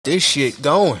This shit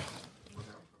going.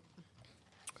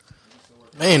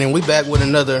 Man, and we back with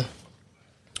another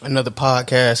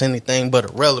podcast, anything but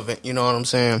irrelevant, you know what I'm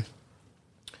saying?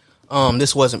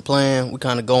 This wasn't planned. We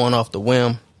kind of going off the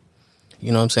whim.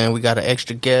 You know what I'm saying? We got an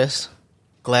extra guest.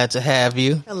 Glad to have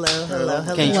you. Hello.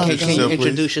 Can you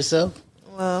introduce yourself?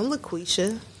 Well, I'm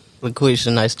LaQuisha.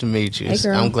 LaQuisha, nice to meet you. Hey,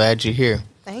 girl. I'm glad you're here.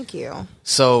 Thank you.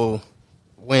 So,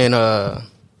 when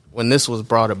this was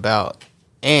brought about,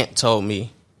 Aunt told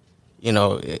me, you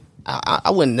know, I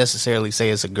wouldn't necessarily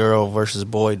say it's a girl versus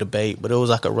boy debate, but it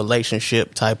was like a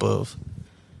relationship type of,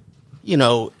 you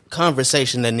know,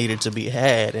 conversation that needed to be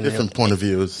had. And different point of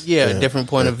views. Yeah, different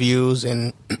point of views.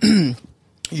 And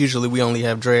usually we only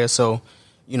have Drea, so,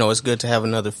 you know, it's good to have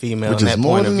another female Which in is that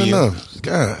more point of than view. enough.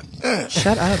 God.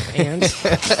 Shut up, Ant.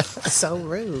 So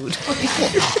rude.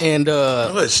 And,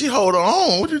 What, she hold her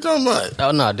own. What you talking about? oh,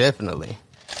 no, definitely.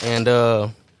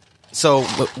 And, so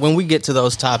when we get to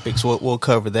those topics, we'll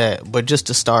cover that. But just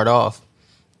to start off,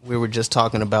 we were just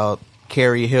talking about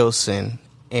Carrie Hilson,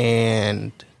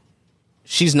 and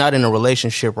she's not in a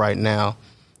relationship right now,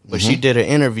 but she did an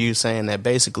interview saying that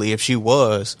basically if she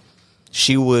was,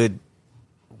 she would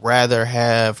rather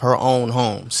have her own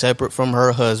home, separate from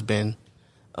her husband,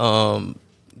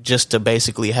 just to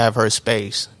basically have her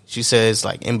space. She says,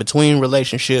 like, in between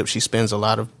relationships, she spends a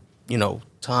lot of, you know,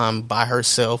 time by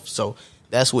herself, so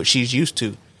that's what she's used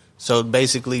to. So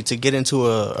basically, to get into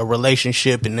a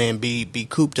relationship and then be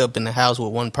cooped up in the house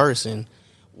with one person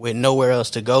with nowhere else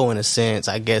to go, in a sense,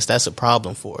 I guess that's a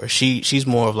problem for her. She's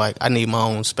more of like, I need my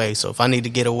own space. So if I need to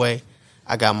get away,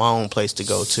 I got my own place to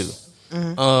go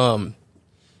to.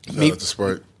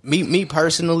 Me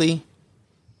personally,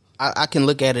 I can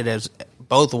look at it as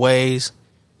both ways.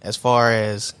 As far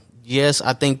as, yes,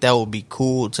 I think that would be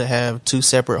cool to have two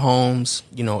separate homes,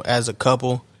 you know, as a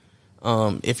couple.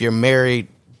 If you're married,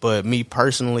 but me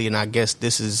personally, and I guess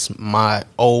this is my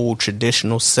old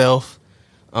traditional self,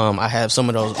 I have some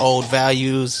of those old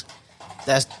values.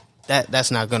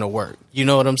 That's not gonna work. You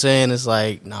know what I'm saying? It's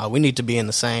like, nah, we need to be in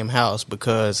the same house,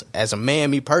 because as a man,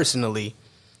 me personally,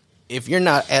 if you're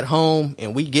not at home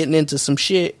and we getting into some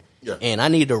shit, and I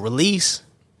need a release,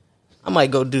 I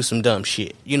might go do some dumb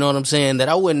shit. You know what I'm saying? That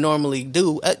I wouldn't normally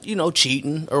do, you know,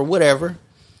 cheating or whatever.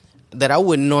 That I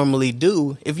wouldn't normally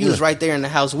do if you was right there in the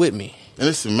house with me. And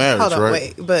it's a marriage, Hold on, right?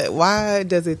 wait. But why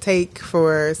does it take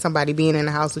for somebody being in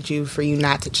the house with you for you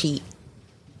not to cheat?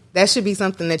 That should be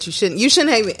something that you shouldn't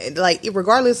have, like,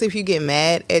 regardless if you get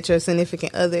mad at your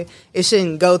significant other, it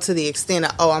shouldn't go to the extent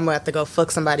of, oh, I'm going to have to go fuck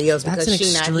somebody else because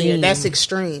she's not here. That's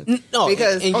extreme. No,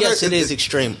 because and yes, it is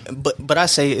extreme. But I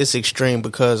say it's extreme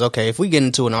because, okay, if we get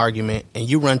into an argument and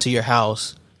you run to your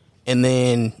house, and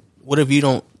then what if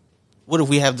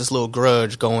we have this little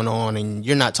grudge going on and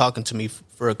you're not talking to me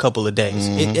for a couple of days?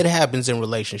 It happens in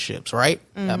relationships, right?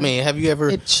 I mean, have you ever...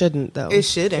 It shouldn't, though. It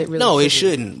shouldn't. It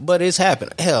shouldn't, but it's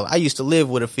happened. Hell, I used to live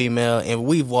with a female, and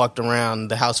we've walked around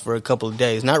the house for a couple of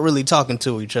days, not really talking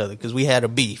to each other because we had a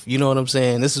beef. You know what I'm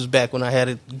saying? This was back when I had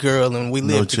a girl and we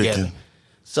lived together.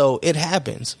 So it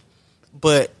happens.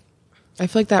 But I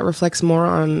feel like that reflects more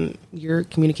on your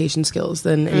communication skills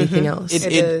than anything else.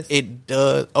 it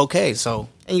does. Okay, so...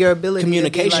 And your ability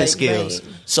communication to be like, skills.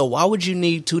 right. So why would you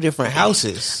need two different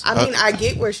houses? I mean, I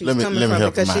get where she's coming from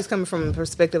because him she's coming from the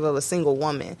perspective of a single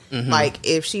woman. Mm-hmm. Like,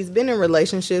 if she's been in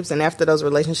relationships and after those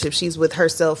relationships, she's with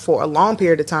herself for a long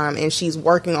period of time and she's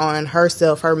working on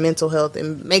herself, her mental health,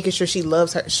 and making sure she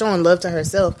loves her, showing love to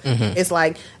herself. Mm-hmm. It's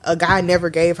like a guy never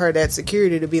gave her that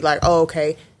security to be like, oh,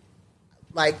 okay,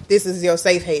 like, this is your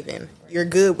safe haven. You're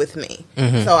good with me.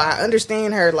 Mm-hmm. So I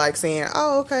understand her, like, saying,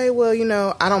 oh, okay, well, you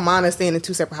know, I don't mind us staying in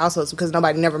two separate households because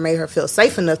nobody never made her feel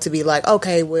safe enough to be like,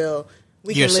 okay, well,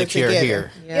 we You're can live secure together.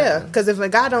 here. Yeah, because if a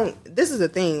guy don't, this is the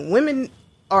thing, women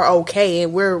are okay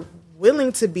and we're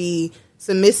willing to be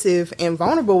submissive and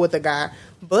vulnerable with a guy,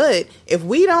 but if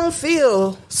we don't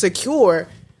feel secure,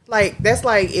 like, that's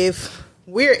like if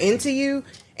we're into you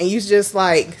and you just,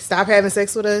 like, stop having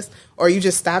sex with us, or you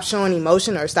just stop showing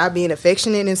emotion or stop being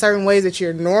affectionate in certain ways that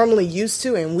you're normally used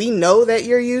to, and we know that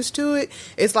you're used to it,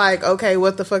 it's like, okay,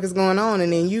 what the fuck is going on?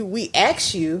 And then we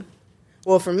ask you,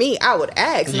 well, for me, I would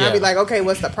ask, and I'd be like, okay,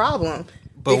 what's the problem?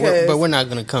 But we're not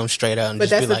going to come straight out and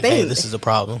just be like, hey, this is a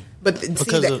problem. But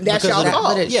that's y'all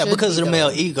fault. Yeah, because of the male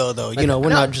ego, though. You know, we're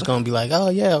not just going to be like, oh,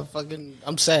 yeah, fucking,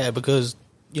 I'm sad because,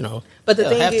 you know, but the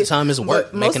thing half is, the time is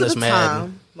work making us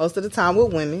mad. Most of the time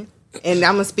with women, and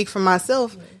I'm going to speak for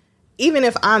myself, even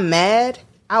if I'm mad,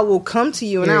 I will come to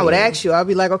you and I would ask you. I'll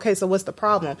be like, okay, so what's the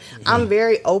problem? Mm-hmm. I'm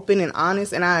very open and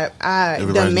honest, and I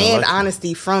demand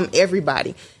honesty from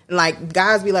everybody. Like,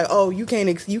 guys be like, oh, you can't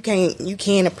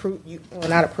approve. Well,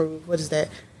 not approve. What is that?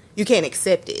 You can't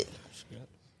accept it.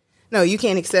 No, you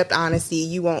can't accept honesty.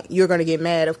 You're going to get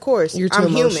mad. Of course, You're too I'm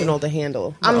emotional human. to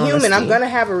handle. I'm the human. I'm honesty. going to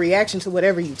have a reaction to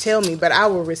whatever you tell me, but I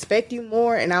will respect you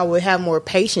more, and I will have more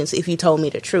patience if you told me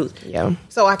the truth. Yeah,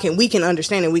 So we can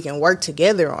understand and we can work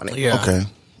together on it. Yeah. Okay.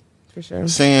 for sure.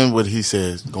 Saying what he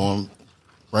says,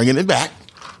 bringing it back.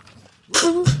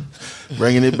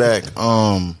 Bringing it back.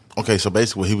 Okay, so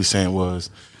basically what he was saying was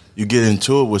you get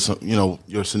into it with some,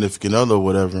 your significant other or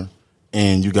whatever,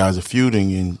 and you guys are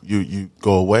feuding and you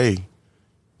go away.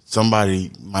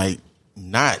 Somebody might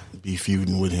not be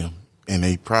feuding with him, and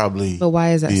they probably. But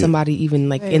why is that be- somebody even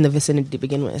like in the vicinity to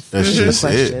begin with? That's That's the just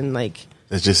question. it. Like,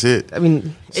 That's just it. I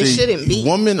mean, It shouldn't be.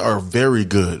 Women are very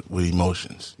good with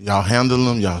emotions. Y'all handle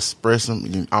them, y'all express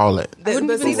them, all that. But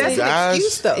see, that's Guys- an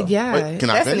excuse, though. yeah, Wait, can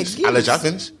I That's an finish? excuse. I'll let y'all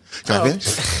finish. Can I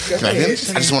finish? Can I finish?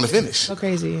 I just want to finish. so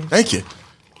crazy. Thank you.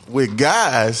 With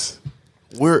guys,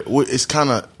 it's kind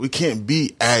of, we can't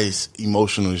be as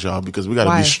emotional as y'all because we got to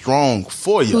Why? be strong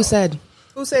for y'all. Who said?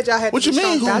 Who said y'all had What to you be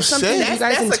mean, strong? who That's something said? you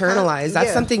guys That's a internalize. That's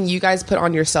yeah. something you guys put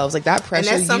on yourselves. Like that pressure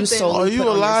that's you something- solely Are you put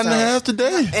a on lie and a yourself. half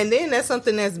today? And then that's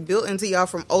something that's built into y'all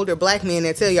from older black men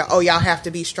that tell y'all, oh, y'all have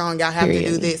to be strong. Y'all have to do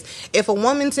Period. this. If a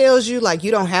woman tells you, like,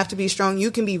 you don't have to be strong,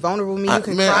 you can be vulnerable with me, you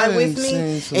can cry with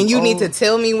me, and you need to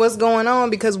tell me what's going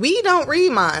on because we don't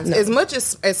read minds. No. As much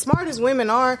as smart as women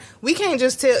are, you can't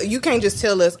just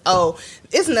tell us, oh,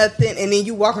 it's nothing, and then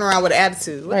you walking around with an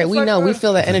attitude. What Right, the we fuck, know. bro? We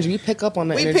feel that energy. We pick up on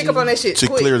that We energy. pick up on that shit To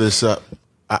quick. clear this up,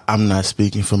 I'm not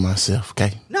speaking for myself,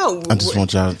 okay? No, I just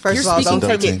want y'all to First You're of all, speaking don't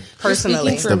for take it You're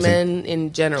personally. speaking for men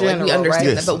in general. Like, we General, understand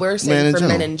right? that, but we're Men saying in for men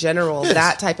general. in general, Yes.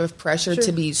 that type of pressure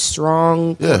to be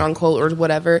strong, Yeah. quote unquote, or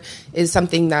whatever, is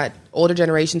something that older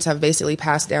generations have basically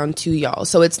passed down to y'all.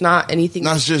 So it's not anything.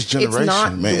 Not just generation,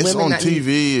 not man. the It's women on that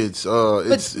TV. It's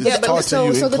taught to you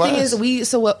in so the class. thing is,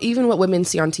 even what women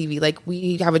see on TV, like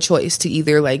we have a choice to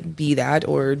either like be that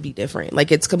or be different.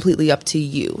 Like it's completely up to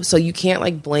you. So you can't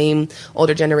like blame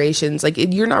older generations. Like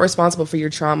you're not responsible for your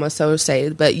trauma, so to say,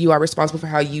 but you are responsible for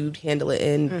how you handle it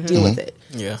and deal with it.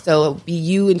 Yeah. So be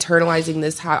you internalizing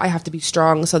this. How I have to be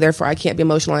strong, so therefore I can't be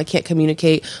emotional. I can't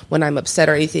communicate when I'm upset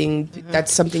or anything.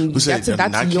 That's something. Who said,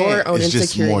 That's I your can't. own It's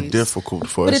just insecurities. more difficult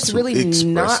for But us it's to really express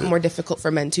not it. more difficult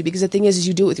for men too, because the thing is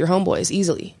you do it with your homeboys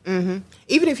easily.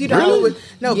 Even if you don't Really? do it,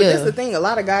 no, but Yeah. that's the thing. A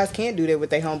lot of guys can't do that with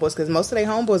their homeboys because most of their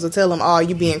homeboys will tell them, "Oh,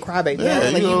 you being crybaby." Yeah,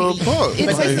 Like, you a punk. It's,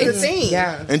 But this is it's, the thing.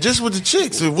 yeah. And just with the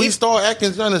chicks, if we start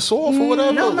acting kind of soft or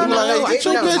whatever, No, no, I'm no, like, no. hey, get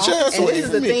your no. bitch ass And away this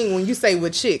is from the me. thing when you say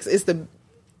with chicks,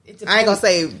 I ain't gonna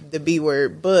say the B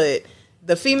word, but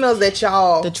the females that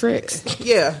y'all The tricks.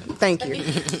 Yeah, thank you.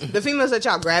 The females that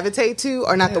y'all gravitate to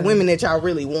are not the women that y'all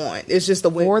really want. It's just the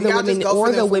women, Or the y'all just women, go for or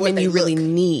them the for what women they you really look.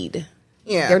 need.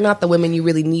 Yeah, They're not the women you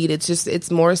really need. It's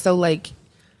more so like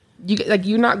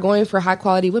you're not going for high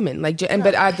quality women. Like, and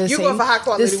but at the You're same, going for high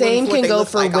quality the same women for what can they go look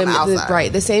for like on the women. outside.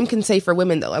 Right, the same can say for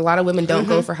women though. A lot of women don't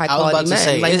go for high I was quality about to men.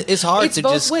 say, Like it's hard it's to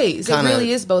both just ways. It kinda-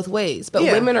 really is both ways. But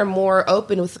Yeah. women are more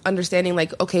open with understanding.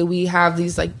 Like, okay, we have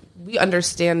these like we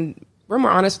understand. We're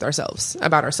more honest with ourselves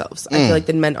about ourselves. I feel like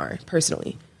than men are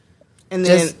personally. And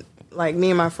then, Just- like me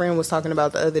and my friend was talking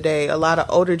about the other day, a lot of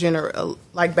older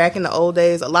like back in the old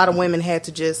days, a lot of women had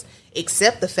to just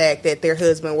accept the fact that their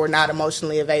husband were not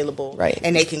emotionally available, Right.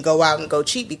 And they can go out and go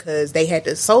cheat because they had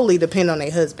to solely depend on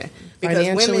their husband. Because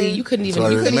Financially, women, you couldn't even. So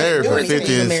you they couldn't was married even for do anything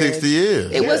 50 in and the marriage. 60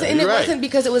 years. It wasn't, and You're it right. wasn't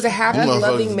because it was a happy,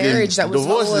 loving marriage that was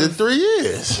divorced full in of. 3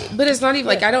 years. But it's not even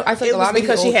like I don't. I feel like it a was lot of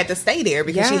because she people- had to stay there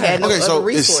because she Yeah. had no Okay, other so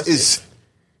resources. it's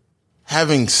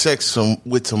having sex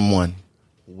with someone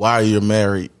while you're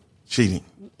married cheating.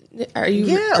 Are you?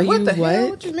 yeah, Are what you the what? hell?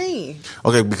 What you mean?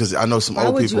 Okay, because I know some Why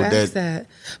old would people you ask that?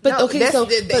 But No, okay, that's- so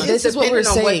that- but this it's is what we're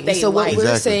depending on what saying. they So what like. we're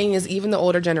Exactly. saying is even the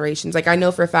older generations, like I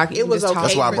know for a fact, you It can was just okay talk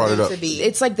That's why I for brought it them up. to be.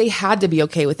 it's like they had to be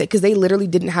okay with it because they literally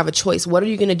didn't have a choice. What are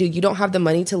you going to do? You don't have the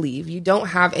money to leave. You don't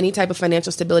have any type of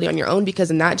financial stability on your own because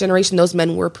in that generation, those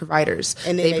men were providers.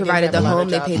 And then they they didn't provided have the a lot of home,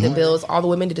 they jobs paid the either. bills. All the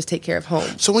women did just take care of home.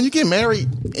 So when you get married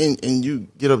and you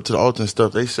get up to the altar and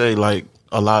stuff, they say like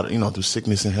a lot of, through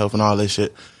sickness and health and all that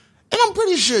shit. And I'm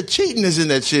pretty sure cheating is in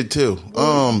that shit too.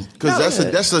 Because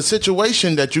that's a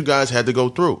situation that you guys had to go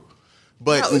through.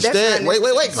 But No, that's instead, not wait.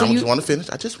 necessary. I just want to finish.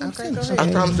 I just want to Okay, go finish. ahead.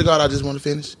 I promise to God, I just want to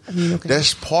finish. okay.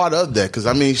 That's part of that. Because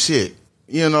shit,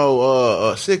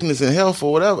 sickness and health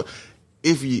or whatever.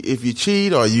 If you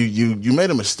cheat or you made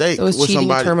a mistake So is with cheating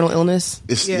somebody, a terminal illness?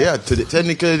 it's Yeah.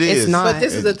 technically it is. It's not. But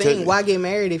this is the thing. Why get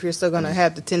married if you're still going to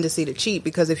have the tendency to cheat?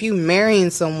 Because if you marrying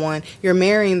someone, you're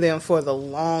marrying them for the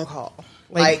long haul.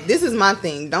 Like this is my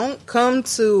thing. Don't come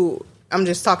to I'm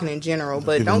just talking in general,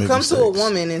 but People don't make come to a mistakes.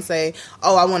 woman and say,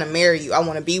 "Oh, I want to marry you. I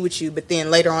want to be with you." But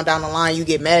then later on down the line, you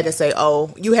get mad and say,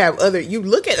 "Oh, you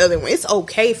look at other women." It's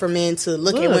okay for men to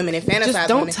look at women and fantasize. Just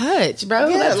don't women. touch, bro.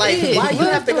 Yeah, That's like it. why you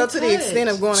have to go to the Don't extent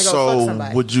of going to go fuck So,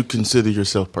 somebody? would you consider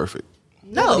yourself perfect?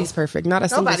 No, Nobody's perfect. Not a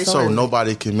single Nobody's soul. So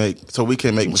nobody can make. So we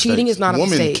can't make mistakes. Cheating is not a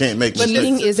Women mistake. can't make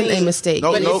Cheating mistakes. isn't a mistake.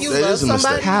 No, But no, if you that love is a mistake.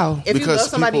 somebody, How? if you Because love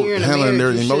somebody, people you're in a handling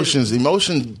marriage. their you emotions. shouldn't.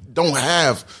 Emotions don't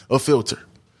have a filter.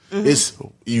 Mm-hmm. It's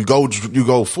you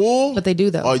go full, But they do,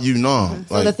 though. Or you numb.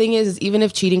 So the thing is even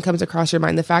if cheating comes across your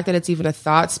mind, the fact that it's even a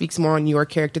thought speaks more on your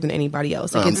character than anybody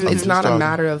else. Like it's just not a talking.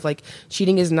 matter of like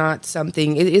cheating is not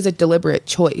something. It is a deliberate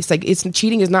choice. Like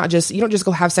cheating is not just you don't just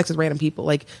go have sex with random people.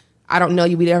 Like I don't know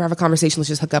you. We never have a conversation. Let's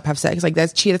just hook up, have sex. Like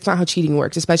that's not how cheating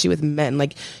works, especially with men.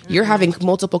 Like you're having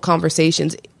multiple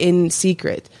conversations in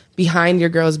secret behind your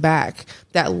girl's back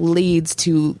that leads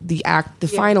to the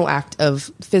final act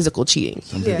of physical cheating.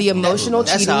 Yeah. The emotional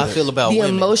That's cheating. how I feel about the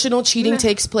women. emotional cheating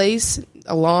takes place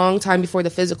a long time before the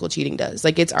physical cheating does.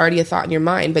 Like it's already a thought in your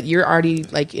mind, but you're already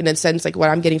like in a sense like what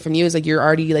I'm getting from you is like you're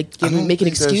already like making think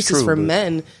that's excuses true, for but-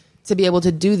 men to be able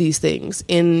to do these things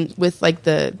with like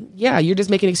you're just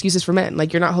making excuses for men.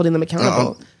 Like you're not holding them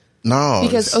accountable. No,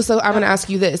 Because also, I'm going to ask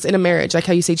you this: in a marriage, like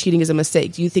how you say cheating is a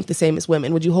mistake, do you think the same as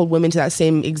women? Would you hold women to that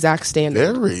same exact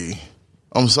standard? very.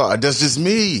 I'm sorry, that's just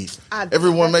me.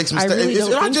 Everyone makes I mistakes. really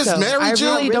don't I think just so. married I you.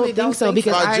 really don't think so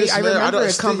because I just I married- I remember don't-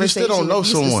 a still- you conversation still don't know with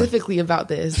you someone. specifically about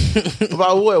this.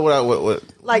 About what? What?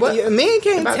 Like What? men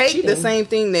can't About take the cheating? same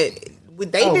thing that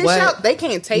they Oh, dish what? out. They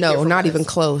can't take it. No, from not us. even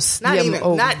close. Not Yeah, even.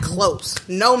 oh. Not close.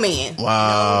 No man.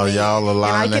 Wow, y'all are And I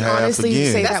lying and a can half honestly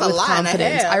again. say That's that a with lie and a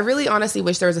confidence. half. I really honestly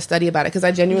wish there was a study about it because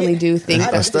I genuinely do think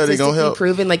A that study gonna statistically help.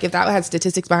 proven, like if that had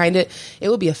statistics behind it, it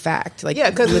would be a fact. Like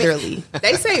Yeah, because literally.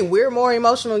 they say we're more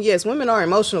emotional. Yes, women are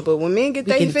emotional, but when men get We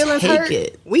their can feelings take hurt,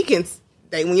 it. we can.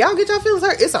 When y'all get your feelings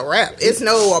hurt, it's a wrap. It's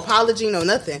no apology, no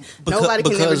nothing. Nobody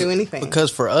can ever do anything. Because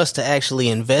for us to actually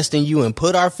invest in you and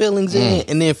put our feelings in,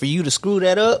 and then for you to screw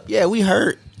that up, yeah, we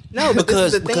hurt. No, but this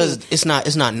is the thing. because it's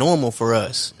not normal for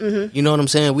us. You know what I'm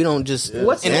saying? We don't just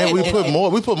And we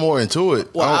put more into it.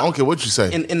 Well, I don't care what you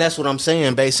say. and that's what I'm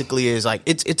saying. Basically, is like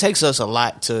it takes us a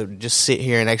lot to just sit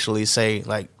here and actually say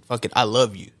like, "Fuck it, I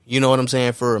love you." You know what I'm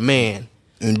saying? For a man,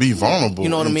 And be vulnerable You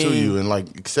know what I into mean? you and like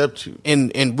accept you.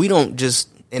 and we don't just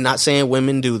and not saying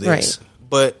women do this, Right.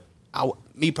 but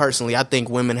me personally, I think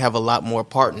women have a lot more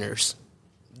partners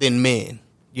than men.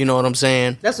 You know what I'm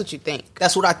saying? That's what you think.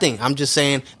 That's what I think. I'm just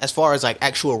saying, as far as like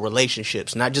actual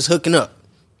relationships, not just hooking up,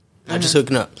 not just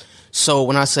hooking up. So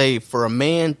when I say for a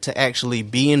man to actually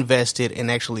be invested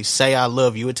and actually say I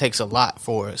love you, it takes a lot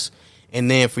for us. And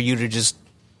then for you to just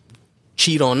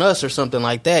cheat on us or something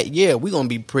like that, yeah, we're gonna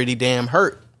be pretty damn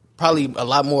hurt. Probably a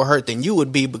lot more hurt than you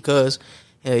would be because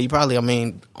you probably,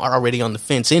 are already on the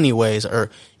fence anyways. Or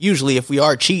usually, if we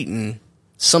are cheating,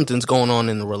 something's going on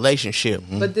in the relationship.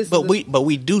 But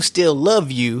we do still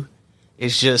love you.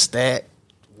 It's just that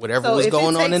whatever So was if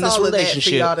going it on takes in this all of that for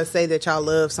relationship. y'all to say that y'all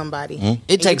love somebody, It and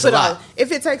you takes put a lot.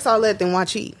 if it takes all that, then why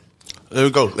cheat? There we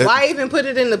go. Why even put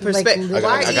it in the perspective? I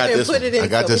why got even this put one. it I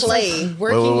got into this one. play?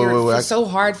 Working Wait. so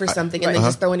hard for something and then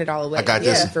just throwing it all away. I got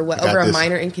this. For what? I got Over a this.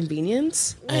 minor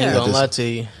inconvenience? I ain't Yeah. gonna lie to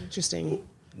you. Interesting.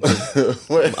 A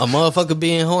motherfucker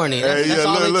being horny. That's, Hey, that's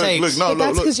all it takes. Look, no, But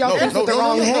that's look, 'cause y'all think with the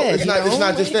wrong head, It's not. you It's know?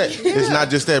 not just that. It's not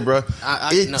just that, bro. No.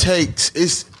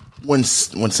 It's when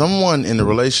someone in a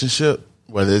relationship,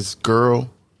 whether it's girl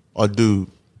or dude,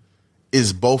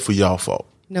 it's both of y'all fault.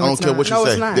 No, I don't it's care not. what you No,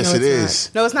 say. it's not. Yes, No, it it's is.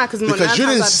 not. No, it's not, 'cause because nine you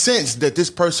times didn't out- sense that this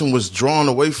person was drawn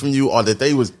away from you or that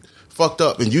they was fucked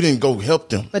up and you didn't go help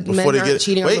them But before men they aren't get.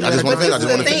 cheating on Wait, women. I just want But to this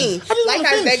finish. is the thing.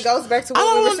 Like that goes back to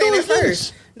what we were saying at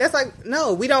first. That's like,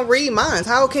 no, we don't read minds.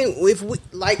 How can if we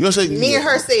like You gonna say- me and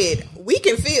her said we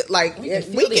can feel like we can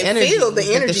feel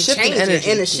the energy shift in changing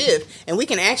energy. in the shift, and we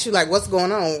can ask you like, what's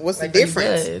going on? What's the Like, are you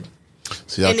difference? good?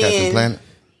 So y'all And Captain then- Planet.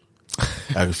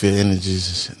 I can feel energies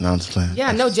and shit. No, I'm just playing.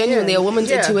 Yeah, no, genuinely, Yeah. a woman's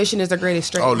Yeah. intuition is their greatest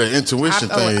strength. Oh, the intuition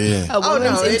thing, yeah. A Oh,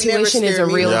 woman's no, it never intuition is a scared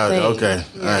me. real Yeah, thing. okay.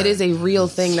 All right. It is a real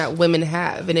thing that women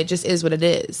have, and it just is what it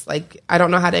is. Like, I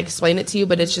don't know how to explain it to you,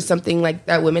 but it's just something like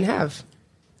that women have.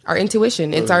 Our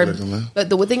intuition. It's our. Exactly, man. But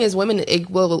the thing is, women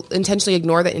will intentionally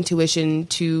ignore that intuition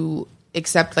to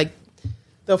accept like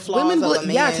The flaws women will, of a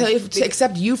man. yeah, to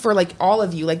accept you for like all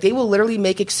of you. Like they will literally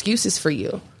make excuses for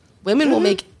you. Women Mm-hmm. will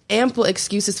make ample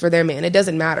excuses for their man. It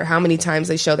doesn't matter how many times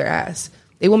they show their ass.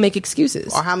 They will make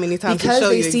excuses, Or how many times they because show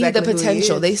they you see exactly the who he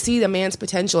potential. is. They see the man's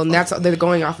potential, and that's what they're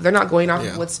going off. They're not going off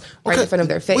of what's right in front of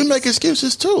their face. We make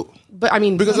excuses too. but I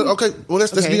mean, Because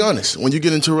let's Okay. be honest. When you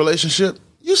get into a relationship,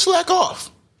 you slack off.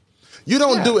 You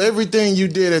don't Yeah. do everything you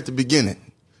did at the beginning.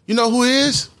 You know who he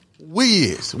is?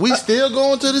 We still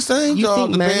going to the same You job,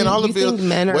 think men- paying all the you bills. think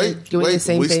men are doing the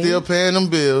same we thing? still paying them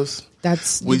bills.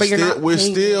 We're paying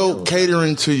still bills.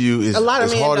 catering to you as, A lot of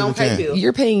as men hard don't as we pay can. bills.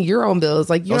 You're paying your own bills.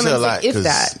 Like, you Don't know say a what I'm lot, saying? If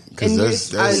that. because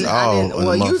that's all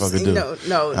well, a you motherfucker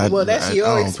do. well, that's your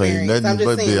I don't experience. pay I'm nothing just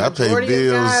but saying, bills. I pay majority of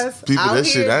bills. guys People, out that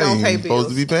shit here I don't ain't pay even supposed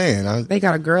to bills. be paying. They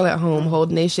got a girl at home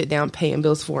holding their shit down, paying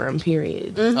bills for them,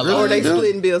 period. Or they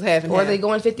splitting bills half and Or half. they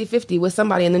going 50-50 with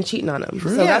somebody and then cheating on them. So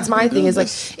Yeah. that's my thing is like,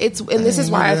 and this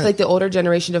is why I feel like the older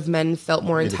generation of men felt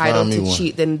more Need to entitled find to me one.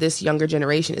 cheat than this younger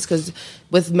generation. It's because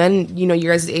with men, you know,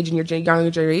 your guys' age and your younger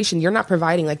generation, you're not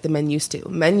providing like the men used to.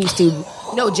 Men used to,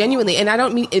 no, genuinely, and I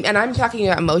don't mean, and I'm talking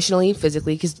about emotionally,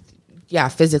 physically, because yeah,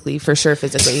 physically, for sure,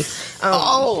 physically.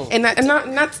 And not,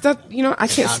 you know, I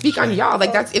can't speak on y'all.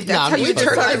 Like that's if that's how you just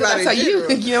turn talking it, about that's how it you,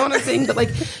 general. you know what I'm saying? But like,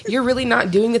 you're really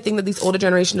not doing the thing that these older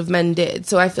generation of men did.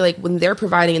 So I feel like when they're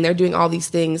providing and they're doing all these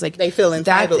things, like They feel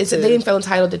entitled to- They didn't feel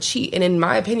entitled to cheat. And in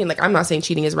my opinion, like I'm not saying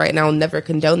cheating is right, and I'll never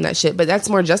condone that shit. But that's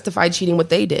more justified cheating what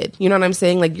they did. You know what I'm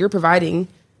saying? Like you're providing.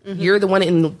 You're the one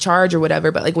in charge or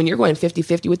whatever, but like when you're going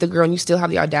 50-50 with the girl and you still have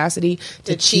the audacity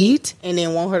to cheat, and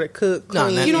then want her to cook. No,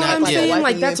 clean, not- you know what I'm not- yeah. saying? wife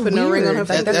Like and that's put no ring on her weird.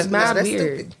 Like finger. that's mad That's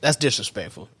weird. stupid. That's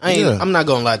disrespectful. Yeah. I'm not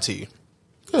gonna lie to you.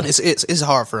 It's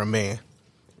hard for a man.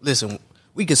 Listen,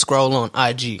 we could scroll on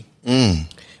IG.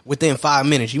 Within 5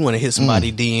 minutes, you want to hit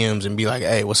somebody DMs and be like,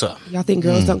 "Hey, what's up?" Y'all think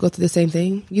girls don't go through the same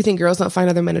thing? You think girls don't find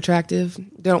other men attractive?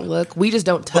 They don't look. We just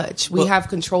don't touch. We but- have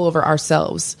control over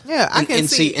ourselves. Yeah, I And, can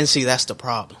and see that's the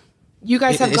problem. You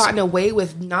guys have It's- gotten away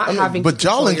with not having. but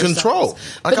y'all in control.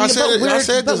 Like I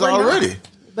said this already.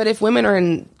 But if women are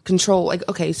in control, like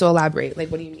okay, so elaborate.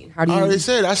 Like, what do you mean? How do I you? already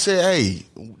said. I said, hey,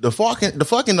 the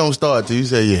fucking don't start till you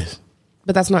say yes.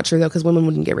 But that's not true though, because women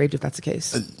wouldn't get raped if that's the case.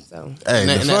 So Hey, And,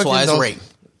 the and that's why fucking it's don't- rape.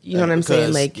 you know what I'm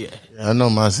saying? Because, Like, yeah. I know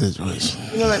my situation.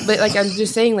 you know, but like I'm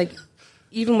just saying, like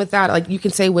even with that, like you can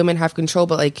say women have control,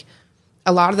 but like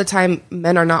a lot of the time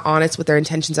men are not honest with their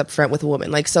intentions up front with a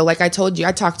woman. Like, so like I told you,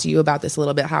 I talked to you about this a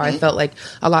little bit, how I felt like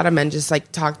a lot of men just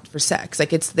like talk for sex. Like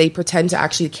they pretend to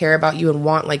actually care about you and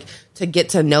want like to get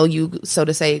to know you, so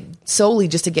to say, solely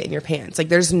just to get in your pants. Like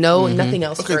there's nothing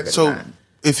else Okay, further so than that.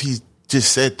 if he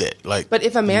just said that, like, But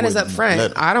if a man is up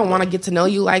front, I don't want to get to know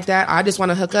you like that. I just want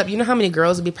to hook up. You know how many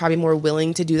girls would be probably more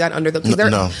willing to do that under the? Cause they're,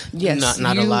 No. yes,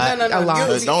 Not a lot. No, a lot.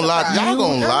 you'll don't lie. Y'all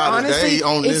gonna lie Honestly, today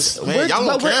on it's- this, man. Y'all on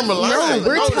but we're- camera lying. No,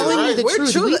 we're No, telling you the We're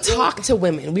truth. true. We talk to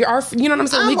women. We are, you know what I'm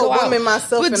saying? I'm We go a out. woman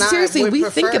myself, But and I seriously, would we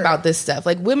think prefer- about this stuff.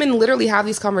 Like women literally have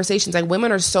these conversations. Like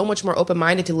women are so much more open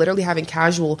minded to literally having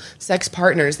casual sex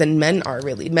partners than men are.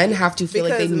 Really, men have to feel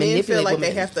Because like they men manipulate feel like women.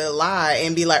 they have to lie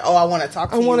and be like, "Oh, I want to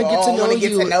talk to you. wanna get oh, to I want know to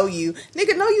get you." to know you."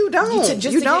 Nigga, no, you don't. To- You to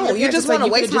get in don't. your You pants, just it's like want to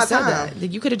you waste could've my just said time.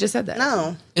 that. You could have just said that.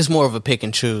 No. It's more of a pick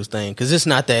and choose thing because it's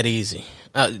not that easy.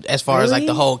 As far as like Really?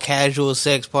 the whole casual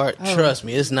sex part, trust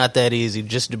me, it's not that easy.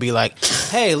 Just to be like,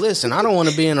 hey, listen, I don't want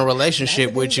to be in a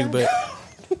relationship with you, but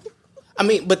I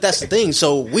mean, but that's the thing.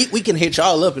 So we can hit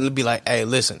y'all up and be like, hey,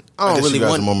 listen, I I don't guess really you guys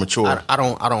want are more mature. I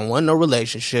don't want no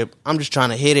relationship. I'm just trying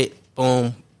to hit it.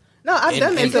 Boom. No, I've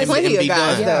done that to plenty and of be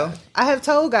guys done. though. I have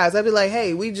told guys, I'd be like,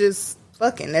 "Hey, we just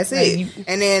fucking. That's Like, it." you-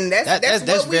 And then that's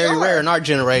That's what we very are. rare in our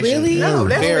generation. Really? No,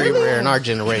 that's very really- rare in our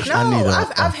generation. No, need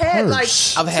I've had like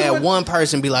purse. I've had one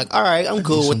person be like, all right, I'm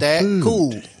cool with that.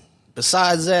 Cool.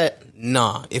 Besides that,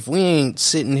 nah. If we ain't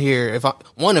sitting here, if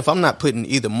I'm not putting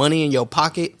either money in your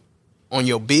pocket, on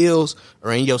your bills,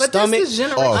 or in your But stomach, this is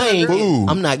generation. Or I ain't food. getting,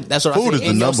 I'm not, that's what Food I is say,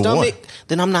 the in your number stomach, one.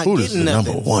 then I'm not Food is getting the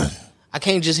nothing. number one. I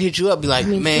can't just hit you up, be like,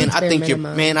 mean, man, food's I bare think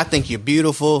minimum. I think you're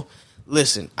beautiful.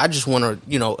 Listen, I just want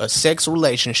a sex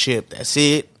relationship. That's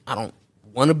it. I don't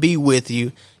want to be with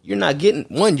you. You're not getting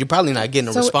one. You're probably not getting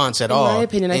a So, response at in all. my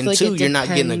opinion, I and feel like two, it you're not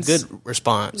getting a depends. good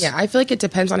response. Yeah, I feel like it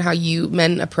depends on how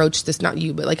men approach this. Not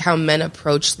you, but like how men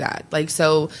approach that. Like,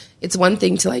 so it's one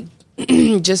thing to like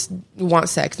just want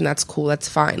sex, and that's cool, that's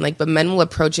fine. Like, but men will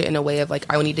approach it in a way of like,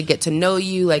 I need to get to know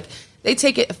you. Like, they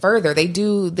take it further. They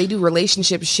do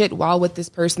relationship shit while with this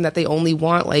person that they only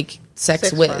want like sex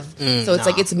Sex with. from. So it's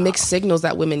like it's mixed signals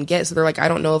that women get. So they're like, I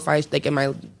don't know if I like,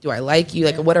 do I like you?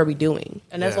 Like, what are we doing?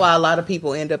 And that's why a lot of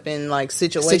people end up in like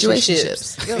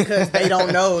situationships Situationships. because they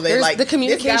don't know. They There's- like the this guy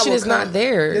communication will is not come-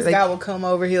 there. This Like- guy will come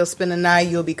over. He'll spend the night.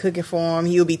 You'll be cooking for him.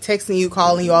 He'll be texting you,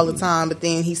 calling you all the time. But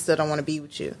then he still don't want to be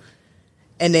with you.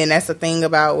 And then that's the thing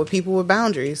about with people with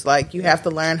boundaries. Like you have to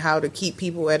learn how to keep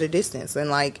people at a distance, and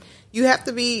like you have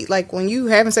to be like when you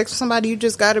having sex with somebody, you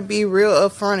just got to be real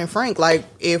upfront and frank. Like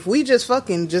if we just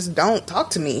fucking just don't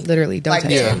talk to me, Literally, don't like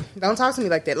text that. me. Don't talk to me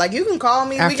like that. Like you can call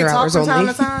me, we After can talk hours from time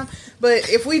only. to time. But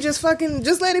if we just fucking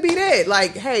just let it be that.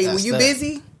 Like hey, That's were you that.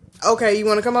 busy? Okay, you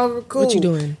want to come over? Cool. What you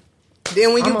doing?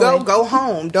 Then when you I'm go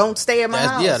home. Don't stay at my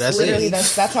house. Yeah, that's Literally, it.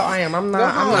 that's how I am. I'm Go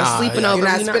not home. sleeping Nah, over. You're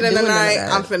not We spending the doing none of night.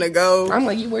 that. I'm finna go. I'm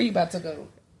like, where you about to go?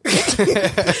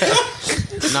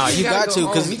 Nah, you got gotta to, go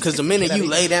home. because the minute you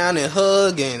lay down and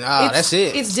hug and that's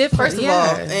it. It's different. First of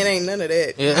all, it ain't none of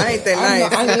that. Yeah. I ain't that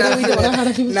nice. I literally don't know how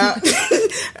to do No,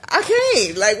 I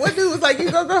can't. Like, what dude was like,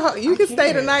 you go home. You can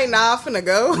stay tonight. Nah, I'm finna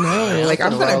go. No, like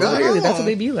I'm finna gonna go go. Literally, that's home. what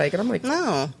they be like, and I'm like,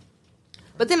 No.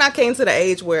 But then I came to the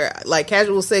age where, like,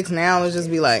 casual sex now is just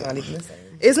be like, not even the same.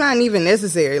 it's not even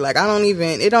necessary. Like,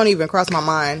 it don't even cross my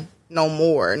mind no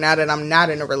more now that I'm not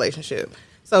in a relationship.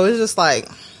 So it's just like,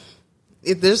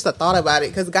 there's just a thought about it,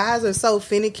 because guys are so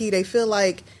finicky. They feel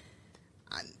like,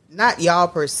 not y'all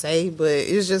per se, but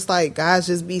it's just like guys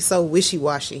just be so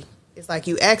wishy-washy. It's like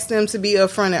you ask them to be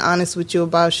upfront and honest with you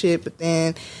about shit, but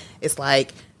then it's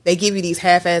like they give you these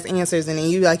half-ass answers, and then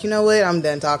you like, you know what, I'm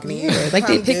done talking to you. Like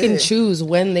they I'm pick and good. choose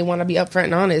when they want to be upfront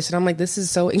and honest, and I'm like, this is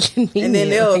so inconvenient. And then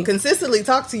they'll Like, consistently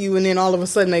talk to you, and then all of a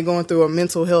sudden they're going through a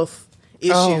mental health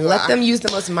issue. let them use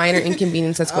the most minor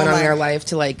inconvenience that's going on in my- their life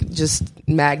to like just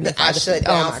magnify. I the shut shit.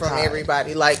 down Oh my from God.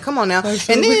 everybody. Like, come on now. That's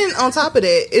And so then on top of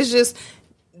that, it's just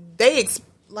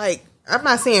like, I'm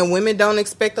not saying women don't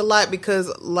expect a lot, because,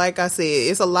 like I said,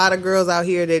 it's a lot of girls out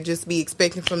here that just be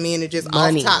expecting from men to just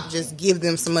Money. off top just give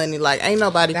them some money. Like, ain't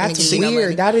nobody finna That's give you no weird.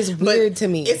 money. That is But weird to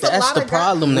me. it's a That's lot the of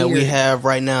problem that we Weird. have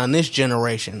right now in this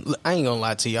generation. Look, I ain't gonna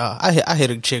lie to y'all. I hit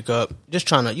a chick up just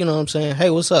trying to, you know what I'm saying? Hey,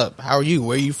 what's up? How are you?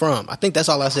 Where you from? I think that's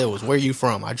all I said was, where you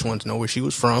from? I just wanted to know where she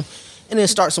was from. And then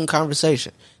start some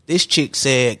conversation. This chick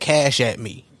said, cash at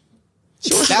me.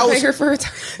 That was her for her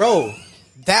time. Bro,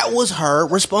 that was her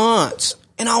response.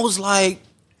 And I was like,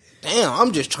 damn,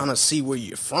 I'm just trying to see where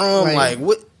you're from. Right. Like,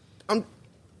 what?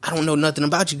 I don't know nothing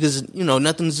about you, because, you know,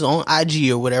 nothing's on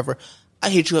IG or whatever. I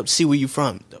hit you up to see where you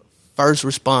from. The first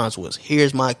response was,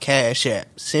 here's my Cash App.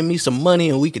 Send me some money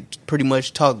and we could pretty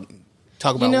much talk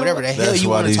about know, whatever the hell That's you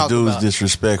why want to these talk dudes about.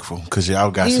 disrespectful, because y'all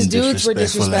got These some dudes were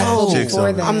disrespectful disrespectful ass chicks before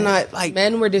out that. there. I'm not like,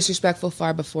 Men were disrespectful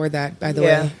far before that, by the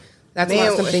Yeah. way. That's Men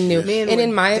not something new. men And in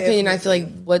were my opinion, I feel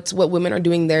like definitely- what women are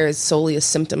doing there is solely a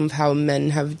symptom of how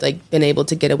men have like been able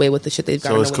to get away with the shit they've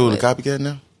gotten So it's away cool to with. copycat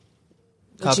now?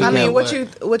 copy I mean, that,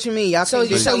 what you mean? Y'all So,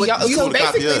 can't so do y'all, you so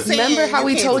basically yeah. saying remember how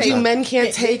we can't told you take- men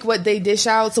can't take what they dish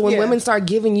out. So when Yeah. women start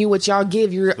giving you what y'all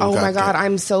give, you're oh my copycat. god,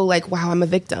 I'm so like wow, I'm a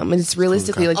victim. And it's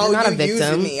realistically like you're not a you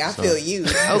victim. using me. I feel you.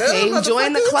 Okay,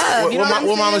 join the club. What, You know what I'm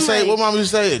what mama saying? say? Like- What mama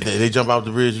say? They jump out the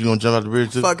bridge. You gonna jump out the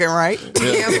bridge too? Fucking right.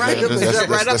 Yeah, right. That's, Jump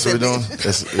right up that's what we're there, doing. bitch.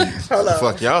 That's Hold up.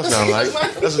 fuck y'all sound like.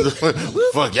 That's what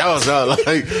fuck y'all sound like.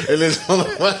 And then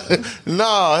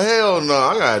no, hell no.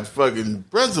 I got fucking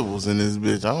principles in this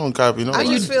bitch. I don't copy no. I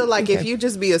just feel like if you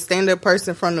just be a stand-up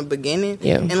person from the beginning,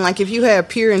 Yeah. and like if you have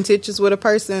pure intentions with a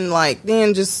person, like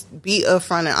then just be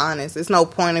upfront and honest. There's no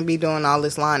point in be doing all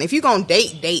this line. If you're gonna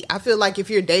date. I feel like if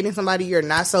you're dating somebody, you're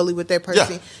not solely with that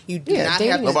person. Yeah. You do Yeah, not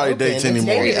dating have is to. Nobody open. dates It's anymore.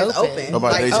 very Dating is open. open.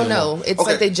 Nobody Like, dates Oh anymore. no, it's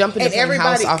Okay. like they jump into And the same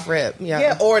house everybody- off rip.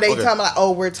 Yeah, or they Okay. talking like,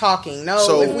 oh, we're talking. No,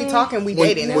 So- if we talking, we When-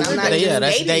 dating. And when I'm you not date- just yeah,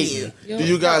 that's dating dating. you. Do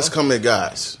you guys come at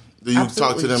guys? Do you talk to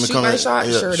Absolutely. them and Shoot come my at shot?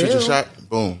 Sure shoot do. your shot?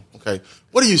 Boom. Okay.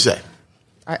 What do you say?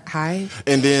 Hi.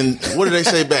 And then what do they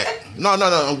say back? No.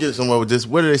 I'm getting somewhere with this.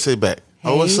 What do they say back?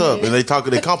 Oh, what's Hey. up? And they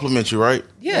compliment you, right?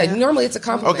 Yeah, normally it's a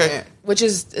compliment. Okay. Which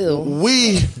is ew.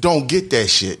 We don't get that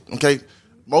shit. Okay.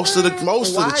 Most of the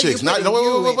Why chicks. you Not, putting no,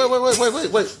 you in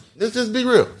wait. Let's just be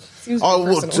real. Seems Oh,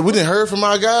 well, personal. so we didn't heard from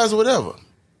our guys or whatever.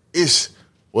 It's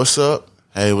what's up?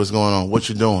 Hey, what's going on? What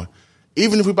you doing?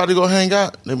 Even if we about to go hang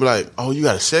out, they be like, oh, you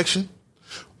got a section?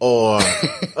 Or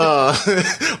are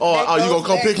you gonna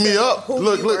come pick me up? who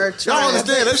Look, you were y'all trying to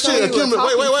understand that pick, shit who you were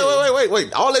accumulate. talking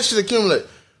Wait. All that shit accumulate.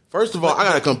 First of all, I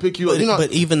gotta come pick you up. You know,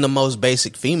 but even the most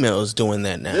basic female is doing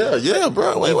that now. yeah,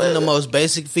 bro. Even the most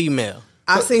basic female.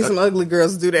 I've seen some ugly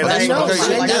girls do that. I That's ain't what I'm gonna lie.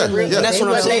 saying. Like, Yeah, really, yeah. That's what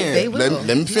I'm will. saying. They will.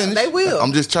 Let me finish. They will.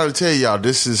 I'm just trying to tell y'all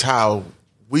this is how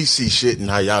we see shit and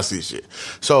how y'all see shit.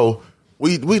 So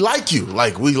we like you.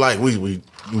 Like we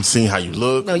seen how you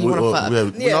look. No, you wanna fuck. We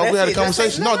had, Yeah, we had a that's it.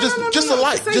 conversation. That's No, it. just No, a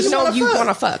like. say Just you No, wanna you fuck. want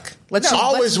to fuck. Let's I just,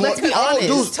 always let's want be all honest.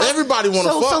 dudes. Everybody want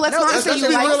to fuck. So let's not Let's say be you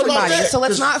like real about somebody. that, So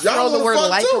let's 'cause not y'all throw the wanna word fuck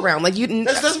like too. around. Like you.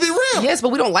 Let's be real. Yes, but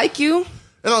we don't like you.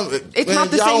 It's Man, not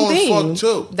the y'all same wanna thing.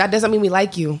 Fuck too. That doesn't mean we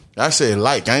like you. I said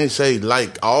like. I ain't say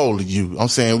like all of you. I'm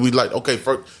saying we like. Okay,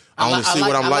 first. I only see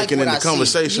what I'm liking in the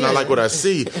conversation. I like what I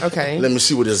see. Okay. Let me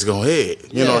see where this is gonna head.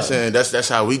 You know what I'm saying? That's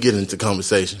how we get into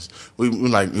conversations. We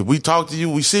like if we talk to you,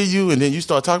 we see you, and then you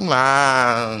start talking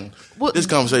like. this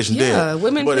conversation yeah, dead.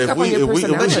 women pick up on your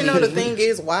personality. But you know the thing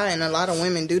is why, and a lot of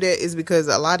women do that is because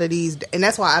a lot of these, and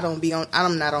that's why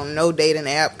I'm not on no dating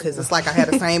app because it's like I had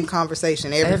the same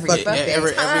conversation every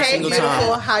single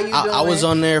time. How you doing? I was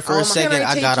on there for a second.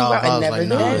 I got off. I was like,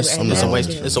 no, it's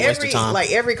a waste of time.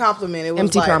 Like every compliment, it was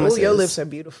empty like, promises. oh, your lips are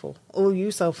beautiful. Oh,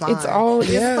 you so fine. It's all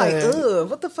It's like, ugh,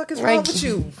 what the fuck is wrong with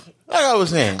you? Like I was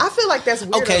saying. I feel like that's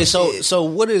weird. Okay, so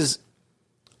what is?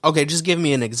 Okay, just give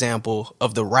me an example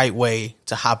of the right way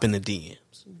to hop in the DMs.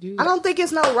 I don't think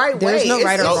it's no right way. There's no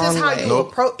right or it's wrong just how way. you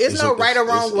approach. It's no right or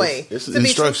wrong way. It's To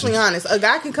be truthfully honest, a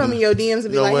guy can come in your DMs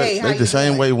and be like, "Hey, how like you the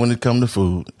same doing?" way when it come to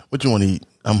food. What you want to eat?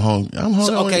 I'm hungry.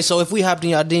 So, okay, so if we hopped in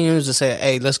your DMs and said,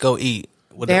 "Hey, let's go eat,"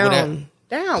 would Down.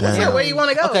 Yeah, where you want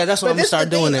to go? Okay, that's what I'm gonna start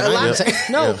doing. It.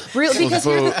 No, real because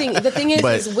here's the thing. The thing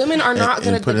is women are not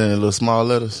going to put it in little small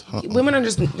letters. Women are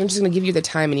just going to give you the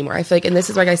time anymore. I feel like, and this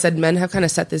is like I said, men have kind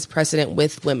of set this precedent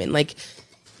with women. Like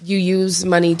you use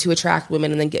money to attract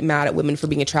women and then get mad at women for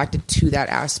being attracted to that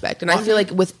aspect. And I feel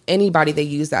like with anybody they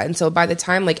use that. And so by the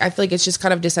time, like I feel like it's just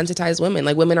kind of desensitized women.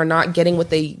 Like women are not getting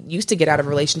what they used to get out of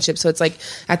relationships. So it's like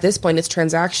at this point it's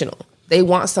transactional. They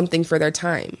want something for their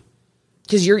time.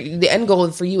 Because the end goal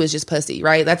for you is just pussy,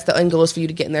 right? That's the end goal is for you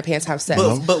to get in their pants, have sex.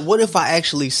 But what if I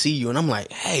actually see you and I'm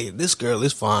like, hey, this girl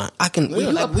is fine. We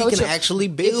can actually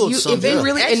build something.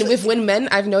 When men,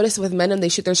 I've noticed with men and they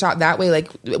shoot their shot that way, like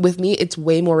with me, it's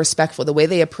way more respectful. The way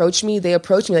they approach me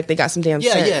like they got some damn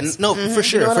sense. Yeah, no, for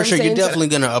sure, You know for sure. saying? You're definitely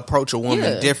gonna approach a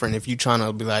woman different if you're trying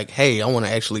to be like, hey, I want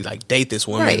to actually like date this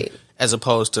woman, right, as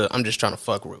opposed to I'm just trying to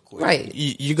fuck real quick. Right.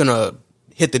 You're gonna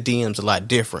hit the DMs a lot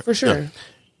different. For sure. Yeah.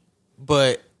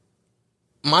 But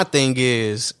my thing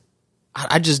is,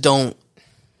 I just don't.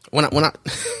 When I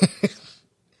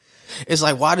it's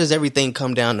like, why does everything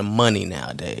come down to money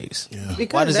nowadays? Yeah.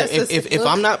 Because why does if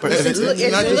I'm not, it's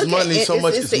not just money so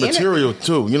much; it's material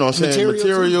too. You know what I'm saying?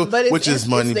 Material, which is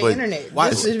money, the but internet.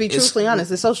 To be truthfully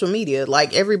honest, it's social media.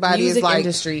 Like everybody music is like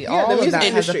industry, all of that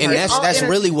industry, and that's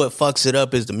really what fucks it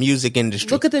up is the music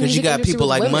industry. Look at the music you got industry people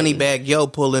like women. Moneybagg Yo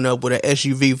pulling up with an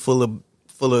SUV full of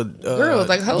girls,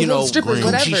 like hoes, strippers,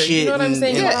 whatever. You know what I'm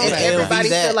saying? Yeah, and everybody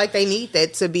that. feel like they need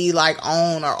that to be like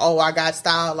on or I got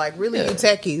style. Like really, you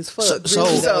techies, fuck.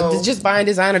 So just buying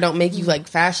designer don't make you like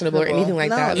fashionable or anything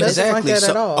like that. Exactly. Like that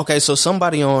at all. Okay, so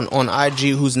somebody on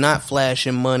IG who's not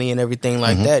flashing money and everything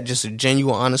like that, just a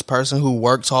genuine, honest person who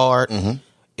works hard.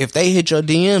 If they hit your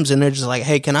DMs and they're just like,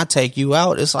 "Hey, can I take you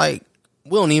out?" It's like,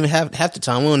 we don't even have half the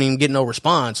time. We don't even get no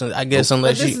response. I guess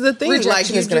unless this is the thing.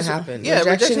 Rejection like, is going to happen. Yeah,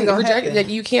 rejection going to happen. Like,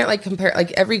 you can't like compare.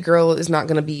 Like every girl is not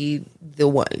going to be the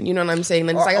one. You know what I'm saying?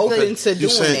 Like, it's like, open to doing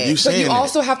that. But you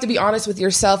also have to be honest with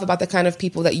yourself about the kind of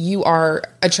people that you are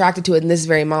attracted to in this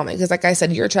very moment. Because, like I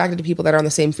said, you're attracted to people that are on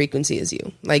the same frequency as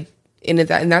you. Like, and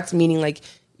that's meaning like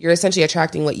you're essentially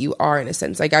attracting what you are in a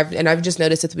sense. Like I've just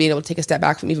noticed it's being able to take a step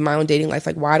back from even my own dating life.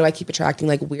 Like, why do I keep attracting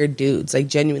like weird dudes? Like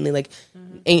genuinely like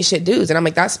ain't shit dudes. And I'm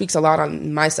like, that speaks a lot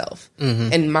on myself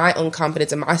and my own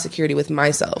confidence and my security with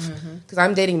myself. Because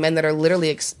I'm dating men that are literally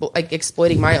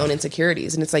exploiting my own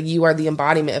insecurities. And it's like, you are the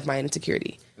embodiment of my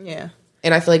insecurity. Yeah.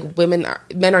 And I feel like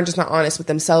men are just not honest with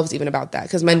themselves even about that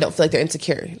because men don't feel like they're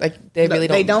insecure. Like they really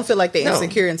don't. They don't feel like they're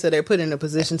insecure until they're put in a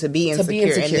position to be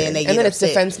insecure. And then it's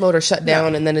defense mode or shut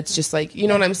down. And then it's just like, you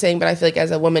know what I'm saying? But I feel like as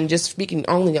a woman, just speaking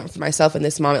only for myself in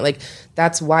this moment, like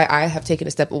that's why I have taken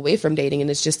a step away from dating.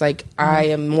 And it's just like, I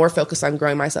am more focused on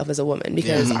growing myself as a woman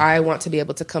because I want to be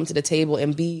able to come to the table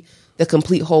and be the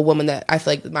complete whole woman that I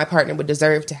feel like my partner would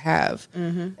deserve to have.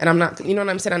 And I'm not, you know what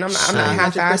I'm saying? I'm not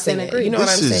half-assing it. You know what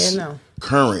I'm saying? No.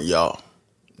 Current, y'all.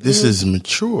 This is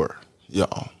mature,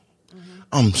 y'all.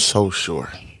 I'm so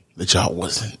sure that y'all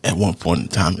wasn't at one point in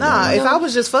time. Nah, if I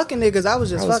was just fucking niggas, I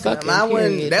was just fucking them. I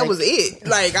wouldn't. That was it.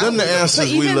 Like, them the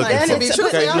answers we looking for.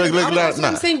 That's what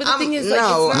I'm saying. But the thing is,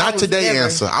 like, not today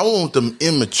answer. I want the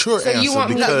immature answer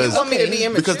because want me to be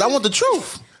immature because I want the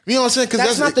truth. You know what I'm saying?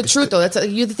 That's not the truth, though.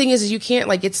 The thing is you can't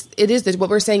like it is what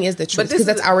we're saying is the truth because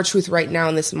that's our truth right now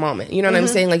in this moment. You know what I'm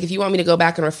saying? Like if you want me to go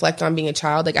back and reflect on being a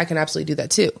child, like I can absolutely do that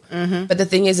too. But the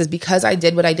thing is because I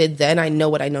did what I did then, I know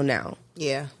what I know now.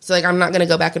 Yeah. So like I'm not gonna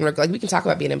go back and like we can talk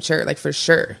about being immature, like for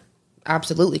sure,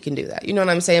 absolutely can do that. You know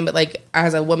what I'm saying? But like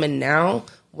as a woman now,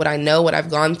 what I know, what I've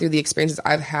gone through, the experiences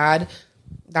I've had,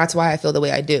 that's why I feel the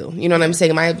way I do. You know what I'm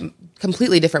saying? I have a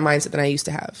completely different mindset than I used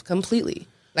to have. Completely.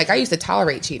 Like, I used to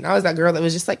tolerate cheating. I was that girl that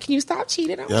was just like, can you stop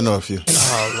cheating? Yeah, I know a few.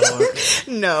 Oh,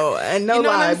 Lord. No, and no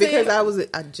lie, because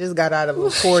I just got out of a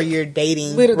 4-year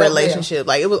dating Literally, relationship.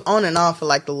 Like, it was on and off for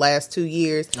like the last 2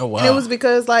 years. Oh, wow. And it was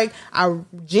because like I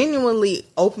genuinely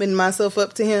opened myself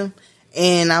up to him.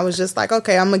 And I was just like,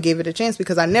 okay, I'm going to give it a chance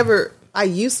because I never I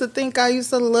used to think I used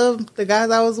to love the guys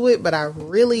I was with, but I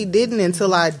really didn't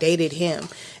until I dated him.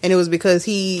 And it was because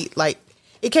he, like,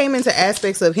 it came into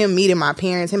aspects of him meeting my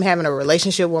parents, him having a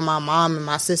relationship with my mom and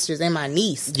my sisters and my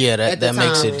niece. Yeah, that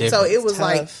makes it different. So it was Tough.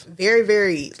 like very,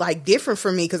 very like different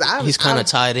for me because he's kind of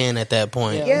tied in at that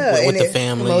point. Yeah, with and the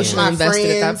family. emotionally my invested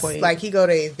friends, at that point. like he go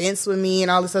to events with me and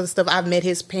all this other stuff. I've met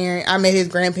his parents. I met his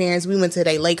grandparents. We went to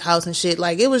their lake house and shit.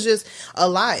 Like it was just a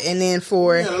lot. And then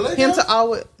for him to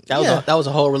always. That was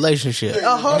a whole relationship.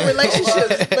 A whole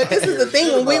relationship. But this is the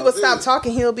thing. When we would stop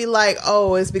talking, he'll be like,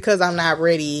 "Oh, it's because I'm not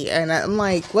ready." And I'm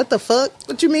like, "What the fuck?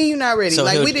 What you mean you're not ready?" So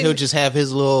like he'll just have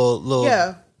his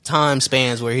little time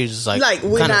spans where he's just like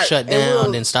we're kind of not- shut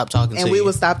down and stop talking to you. and we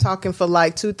would stop talking for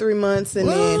like 2-3 months, and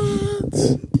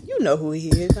then you know who he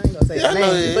is. I ain't gonna say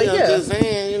his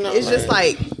name, but it's just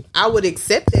like I would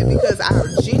accept it because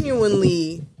I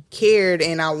genuinely cared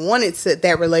and I wanted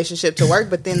that relationship to work.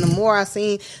 But then the more I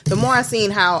seen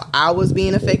how I was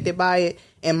being affected by it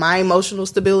and my emotional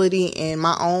stability and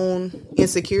my own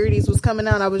insecurities was coming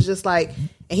out, I was just like,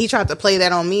 and he tried to play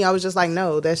that on me. I was just like,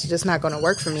 no, that's just not going to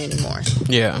work for me anymore.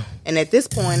 Yeah. And at this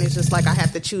point, it's just like I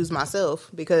have to choose myself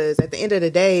because at the end of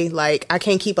the day, like I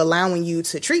can't keep allowing you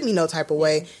to treat me no type of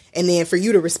way and then for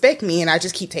you to respect me and I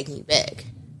just keep taking you back.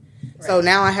 Right. So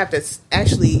now I have to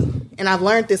actually, and I've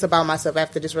learned this about myself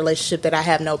after this relationship, that I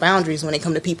have no boundaries when it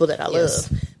comes to people that I love.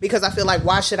 Because I feel like,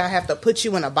 why should I have to put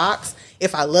you in a box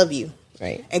if I love you?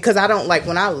 Right. And because I don't, like,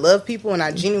 when I love people and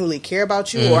I genuinely care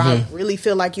about you or I really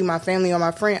feel like you my family or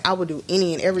my friend, I would do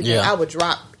any and everything. I would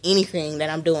drop anything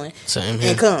that I'm doing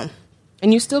and come.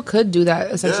 And you still could do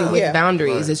that essentially with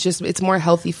boundaries. Right. It's more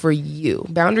healthy for you.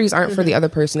 Boundaries aren't for the other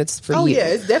person. It's for you. Oh yeah,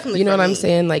 it's definitely. You know for what me. I'm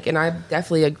saying? Like, and I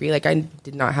definitely agree. Like, I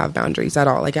did not have boundaries at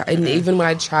all. Like, and even when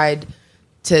I tried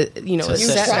to,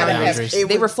 set boundaries,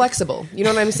 they were flexible. You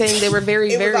know what I'm saying? They were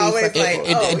very, very flexible.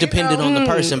 It depended on the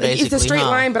person, basically. It's a straight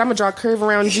line, but I'm gonna draw a curve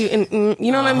around you, and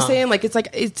you know what I'm saying? Like,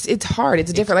 it's hard.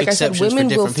 It's different. Like I said, women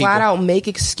will flat out make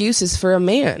excuses for a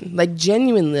man. Like,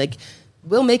 genuinely, like,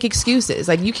 will make excuses.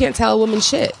 Like, you can't tell a woman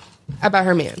shit about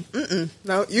her man.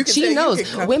 No, you can. She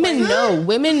knows. Women know.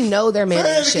 Women know their man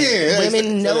ain't shit.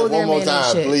 Women know their man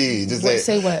ain't shit. Please, just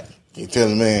say what? You tell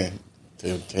the man.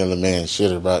 Tell a man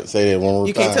shit about. Say that one more time.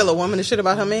 You can't tell a woman the shit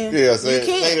about her man. Yeah, say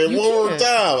that one more time.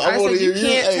 I want to hear you.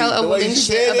 Can't tell a woman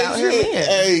shit about her man.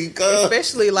 Hey,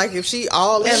 especially like if she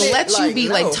all and let you be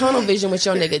like tunnel vision with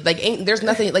your nigga. Like, there's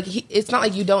nothing like it's not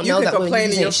like you don't know that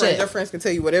women ain't shit. Your friends can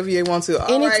tell you whatever you want to.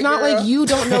 And it's not like you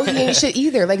don't know he ain't shit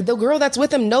either. Like, the girl that's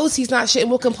with him knows he's not shit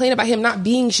and will complain about him not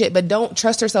being shit, but don't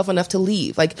trust herself enough to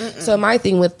leave. Like, so my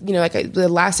thing with the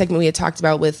last segment we had talked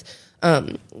about with.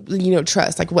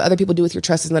 Trust, like what other people do with your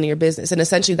trust is none of your business. And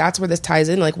essentially that's where this ties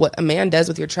in. Like, what a man does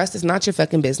with your trust is not your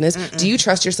fucking business. Do you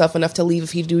trust yourself enough to leave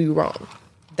if he do you wrong?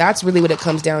 That's really what it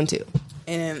comes down to.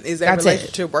 And is that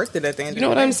relationship worth it at the end of the day? You know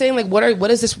what I'm saying? Like,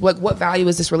 what is this? What value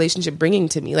is this relationship bringing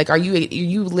to me? Like, are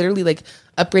you literally like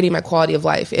upgrading my quality of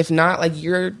life? If not, like,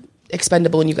 you're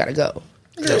expendable and you gotta go.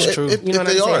 That's true. If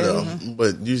they are, though.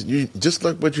 But you just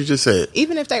like what you just said.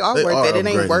 Even if they are worth it, it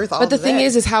ain't worth all. But the thing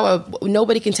is how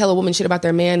nobody can tell a woman shit about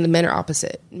their man. The men are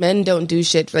opposite. Men don't do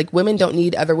shit. Like, women don't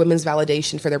need other women's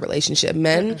validation for their relationship.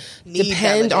 Men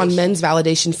depend on men's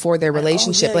validation for their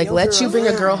relationship. Like, let you bring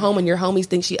a girl home and your homies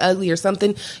think she ugly or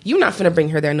something. You're not finna bring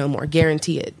her there no more.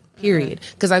 Guarantee it. Period.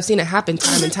 Because I've seen it happen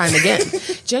time and time again.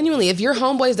 Genuinely, if your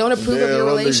homeboys don't approve of your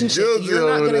relationship, you're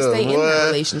not going to stay in that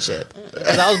relationship.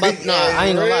 I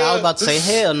ain't gonna lie. I was about to say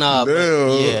hell no.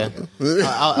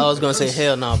 I was gonna say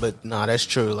hell no, but no, that's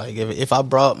true. Like, if I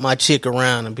brought my chick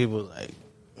around and people was like,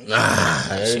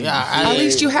 at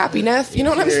least you happy, Neff. You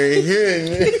know what I'm saying?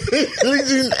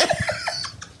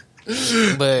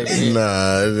 But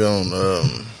I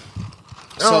don't.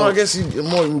 So I guess the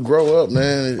more you grow up,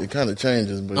 man, it kind of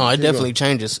changes. But it definitely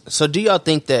changes. So do y'all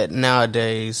think that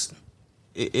nowadays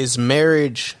is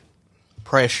marriage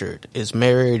pressured? Is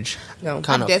marriage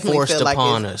kind of forced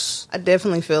upon us? I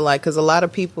definitely feel like, because a lot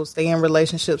of people stay in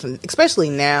relationships, and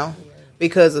especially now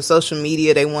because of social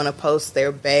media, they want to post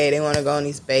their bae, they want to go on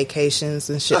these vacations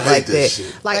and shit like that.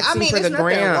 Shit. Like, I mean,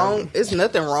 it's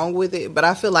nothing wrong with it, but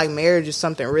I feel like marriage is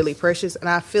something really precious, and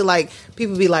I feel like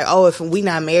people be like, oh, if we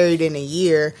not married in a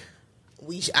year,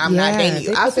 I'm not dating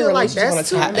you. I feel like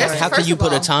that's how can you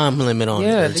put a time limit on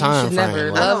the time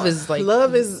frame? Love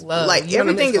is like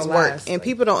everything is work, and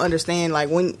people don't understand.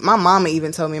 Like, when my mama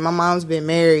even told me, my mom's been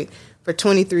married for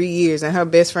 23 years, and her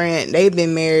best friend, they've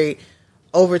been married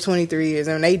over 23 years,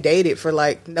 and they dated for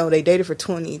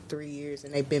 23 years,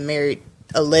 and they've been married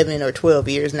 11 or 12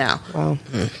 years now. Wow.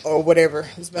 Or whatever.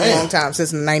 It's been a long time,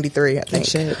 since 93, I think.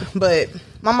 Shit. But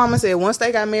my mama said once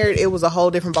they got married, it was a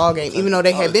whole different ballgame. Even though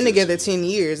they had been together 10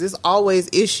 years, it's always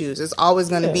issues. It's always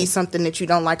going to be something that you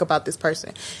don't like about this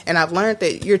person. And I've learned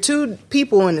that you're two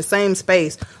people in the same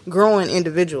space growing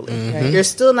individually. You're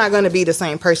still not going to be the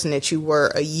same person that you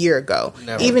were a year ago.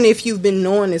 Never. Even if you've been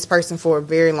knowing this person for a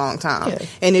very long time. Yeah.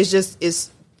 And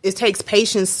it takes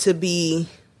patience to be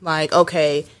like,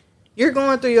 okay, you're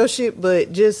going through your shit,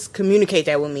 but just communicate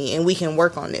that with me and we can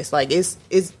work on this. Like, it's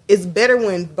better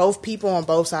when both people on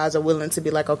both sides are willing to be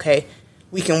like, okay,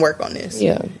 we can work on this.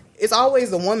 Yeah. It's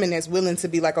always the woman that's willing to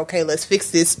be like, okay, let's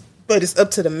fix this, but it's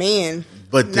up to the man.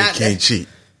 But they can't cheat.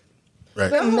 Right.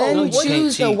 But men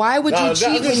choose, though. Why would you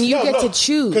cheat when you get to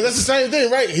choose? Because that's the same thing,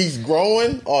 right? He's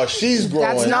growing or she's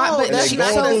growing. That's not, but that's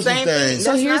not the same thing.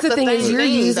 So here's the thing: is you're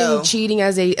using cheating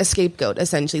as a scapegoat,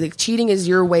 essentially. Like, cheating is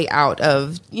your way out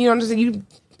of, you know what I'm saying?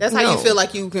 That's how you feel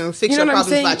like you can fix your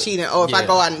problems by cheating. Or if I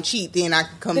go out and cheat, then I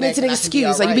can come back. Then it's an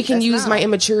excuse. Like, we can use my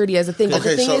immaturity as a thing. But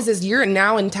the thing is you're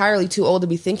now entirely too old to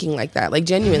be thinking like that. Like,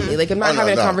 genuinely. Like, I'm not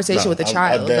having a conversation with a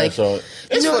child. Like,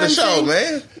 it's for the show,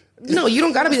 man. No, you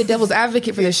don't got to be the devil's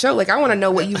advocate for this show. Like, I want to know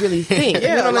what you really think. You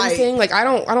know what I'm saying? Like, I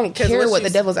don't care what the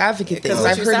devil's advocate thinks.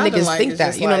 I've heard niggas think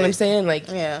that. You know what I'm saying? Like,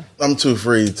 I'm too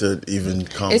afraid to even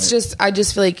comment. It's just, I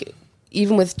just feel like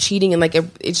even with cheating and like,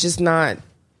 it's just not.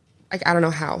 Like, I don't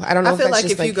know how. I don't know. I feel like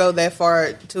if you go that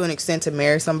far to an extent to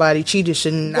marry somebody, cheating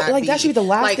should not like be. That should be the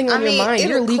last thing on your mind.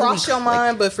 It'll cross your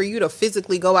mind, but for you to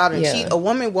physically go out and cheat, a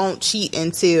woman won't cheat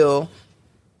until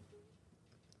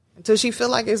she feel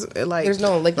like it's like there's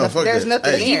no like there's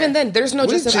nothing. But even then, there's no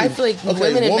just. I feel like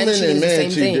women and men cheating is the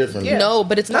same thing. Yeah. No,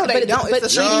 but it's not. But cheating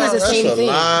is the same thing. That's a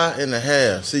lie and a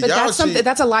half. See, but that's something.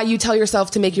 That's a lie you tell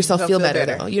yourself to make yourself feel better.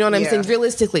 Though. You know what I'm saying?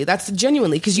 Realistically, that's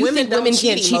genuinely because you think women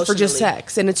can't cheat for just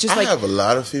sex, and it's just like I have a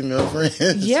lot of female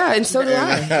friends. Yeah, and so do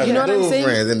I. You know what I'm saying?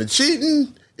 Friends, and the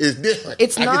cheating is different.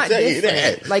 It's not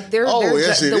different. Like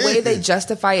the way they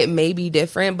justify it may be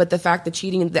different, but the fact that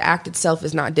cheating, the act itself,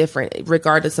 is not different,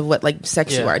 regardless of what like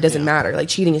sex you are. It doesn't matter. Like,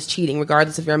 cheating is cheating,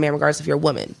 regardless if you're a man, regardless if you're a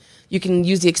woman. You can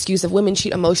use the excuse of women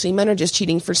cheat emotionally, men are just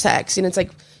cheating for sex, and it's like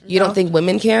you don't think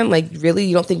women can? Like, really,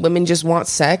 you don't think women just want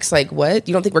sex? Like, what?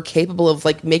 You don't think we're capable of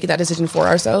like making that decision for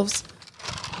ourselves?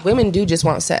 Women do just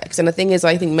want sex, and the thing is,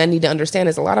 I think men need to understand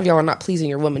is a lot of y'all are not pleasing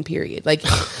your woman. Period. Like,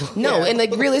 no, and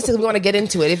like realistically, we want to get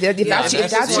into it. If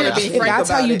that's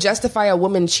how you justify a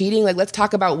woman cheating, like let's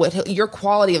talk about what your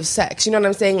quality of sex. You know what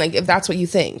I'm saying? Like, if that's what you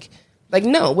think, like,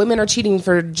 no, women are cheating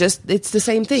for just it's the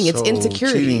same thing. It's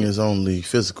insecurity. Cheating is only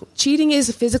physical. Cheating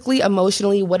is physically,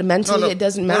 emotionally, what mentally it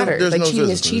doesn't matter. Like,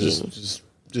 cheating is cheating.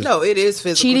 No, it is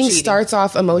physical. Cheating starts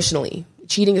off emotionally.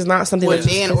 Cheating is not something that's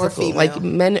man physical. Or female. Like,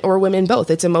 men or women both.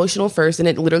 It's emotional first, and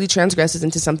it literally transgresses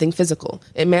into something physical.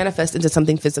 It manifests into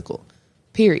something physical.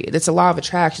 Period. It's a law of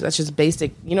attraction. That's just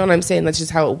basic. You know what I'm saying? That's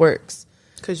just how it works.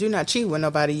 Because you're not cheating with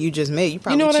nobody you just met. You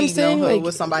probably cheating on her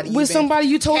with somebody.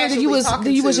 You told her that you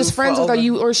was just friends with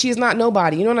her, or she is not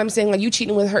nobody. You know what I'm saying? Like, you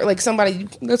cheating with her, like somebody.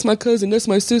 That's my cousin. That's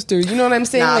my sister. You know what I'm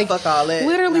saying? Nah, like, fuck all that.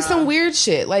 Literally some weird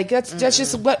shit. Like, that's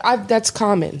just what that's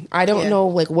common. I don't know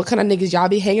like what kind of niggas y'all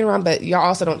be hanging around, but y'all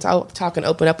also don't talk and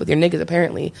open up with your niggas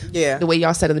apparently. Yeah. The way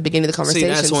y'all said at the beginning of the conversation.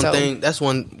 See, that's one thing. That's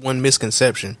one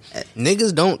misconception.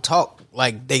 Niggas don't talk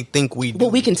like they think we do.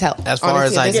 But we can tell. As far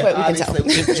as like, we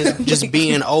can tell. just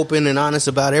being open and honest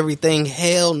about everything.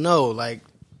 Hell no. Like,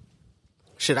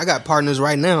 shit, I got partners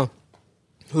right now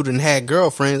who done had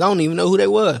girlfriends. I don't even know who they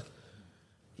was.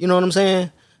 You know what I'm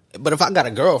saying? But if I got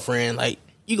a girlfriend, like,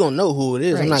 you gonna know who it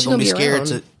is. Right. I'm not gonna be scared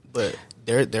to. But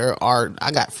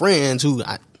I got friends who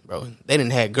they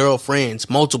didn't have girlfriends,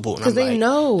 multiple. Because they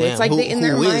know. It's like in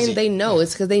their mind, they know.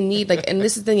 It's because they need, like, and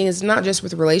this is the thing, it's not just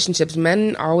with relationships.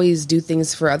 Men always do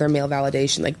things for other male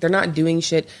validation. Like, they're not doing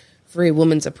shit for a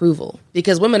woman's approval.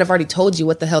 Because women have already told you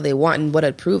what the hell they want and what to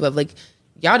approve of. Like,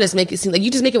 y'all just make it seem like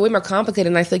you just make it way more complicated,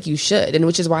 and I feel like you should. And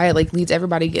which is why it, like, leads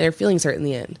everybody to get their feelings hurt in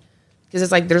the end. Because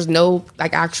it's like there's no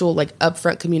like actual like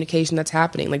upfront communication that's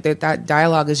happening. Like that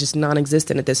dialogue is just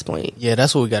non-existent at this point. Yeah,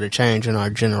 that's what we got to change in our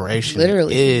generation.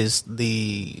 Literally, is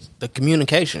the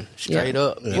communication straight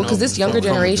up. Well, because this younger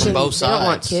generation, they don't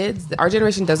want kids. Our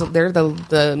generation doesn't. They're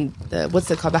the what's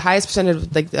it called? The highest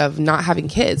percentage of not having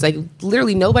kids. Like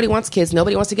literally, nobody wants kids.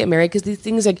 Nobody wants to get married because these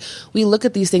things like we look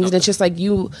at these things and it's just like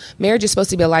marriage is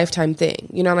supposed to be a lifetime thing.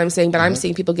 You know what I'm saying? But I'm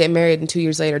seeing people get married and 2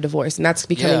 years later divorce, and that's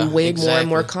becoming more and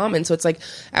more common. So it's like,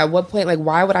 at what point, like,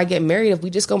 why would I get married if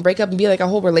we just gonna break up and be like a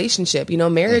whole relationship? You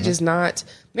know, marriage is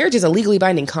a legally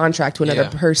binding contract to another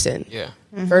person. Yeah.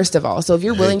 First of all, so if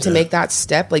you're willing to make that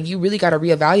step, like, you really got to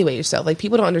reevaluate yourself. Like,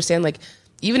 people don't understand, like,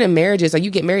 even in marriages, like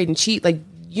you get married and cheat, like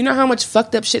you know how much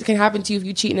fucked up shit can happen to you if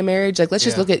you cheat in a marriage. Like let's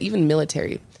just look at even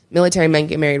military men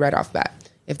get married right off the bat.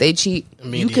 If they cheat,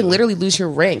 you can literally lose your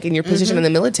rank and your position in the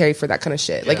military for that kind of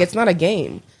shit. Like it's not a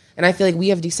game. And I feel like we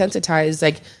have desensitized,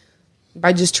 like,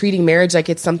 by just treating marriage like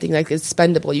it's something like it's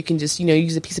spendable. You can just,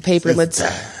 use a piece of paper and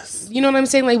you know what I'm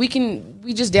saying? Like we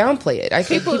just downplay it. I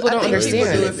think people don't understand.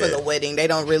 People do it for the wedding. They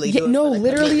don't really do it. No,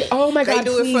 literally. Oh my God. They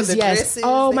do it for the dresses.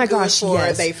 Oh my gosh.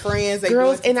 For their friends.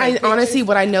 Girls. And I honestly,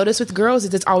 what I notice with girls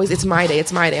is it's my day.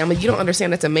 It's my day. I'm like, you don't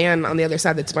understand. It's a man on the other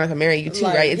side that's about to marry you too,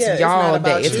 right? It's y'all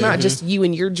day. It's not just you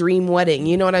and your dream wedding.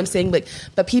 You know what I'm saying?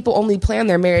 But people only plan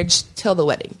their marriage till the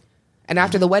wedding. And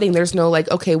after the wedding, there's no like,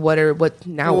 okay, what?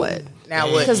 Now what?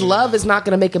 Because love is not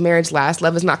going to make a marriage last.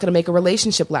 Love is not going to make a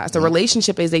relationship last. A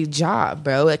relationship is a job,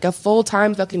 bro. Like a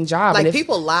full-time fucking job. Like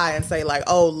people lie and say like,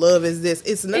 oh, love is this.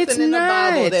 It's nothing in the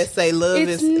Bible that say love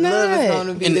is going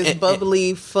to be this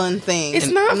bubbly, fun thing. It's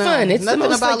not fun. It's the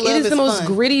most like, it is the most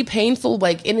gritty, painful,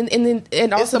 like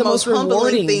and also the most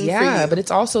rewarding. Yeah, but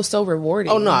it's also so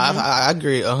rewarding. Oh no, I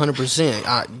agree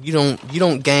 100%. You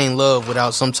don't gain love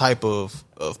without some type of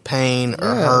pain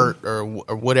or hurt or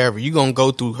whatever. You're going to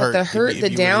go through hurt. But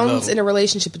the downs in a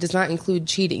relationship does not include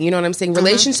cheating. You know what I'm saying?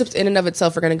 Relationships in and of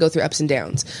itself are going to go through ups and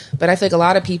downs. But I feel like a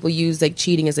lot of people use like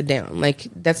cheating as a down. Like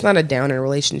that's not a down in a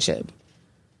relationship.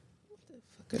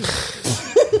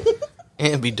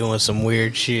 Ant be doing some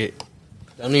weird shit.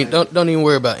 Don't even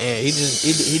worry about Ant.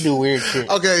 He do weird shit.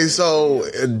 Okay, so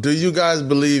do you guys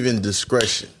believe in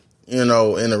discretion? In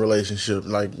a relationship,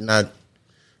 like not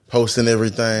posting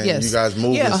everything. Yes. You guys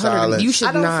move in silence. You should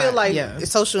I don't feel like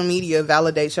social media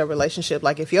validates your relationship.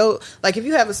 Like if you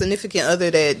have a significant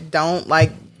other that don't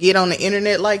like get on the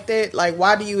internet like that, like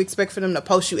why do you expect for them to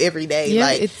post you every day? Yeah,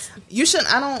 like you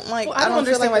shouldn't. I don't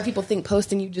understand like why people think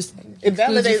posting you just it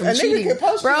validates from cheating.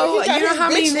 Bro, you know how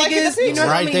many niggas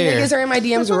niggas are in my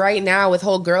DMs right now with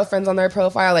whole girlfriends on their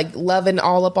profile, like loving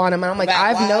all up on them, and I'm like,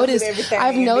 I've noticed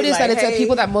that it's the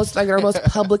people that are most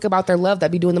public about their love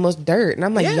that be doing the most dirt, and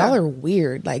I'm like, y'all are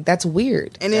weird. Like that's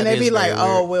weird. And then they be like,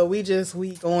 oh well, we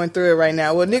going through it right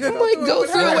now. Well, nigga, go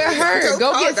through it with her.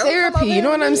 Go get therapy. You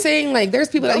know what I'm saying? Like there's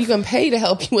people that you can pay to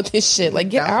help you with this shit. Like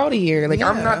get out of here. Like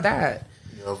I'm not that.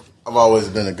 I've always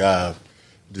been a guy of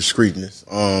discreetness.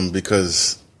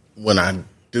 Because when I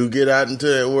do get out into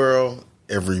that world,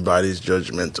 everybody's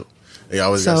judgmental. They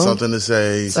always got something to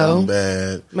say, something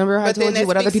bad. Remember how I told you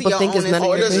what other people think is none of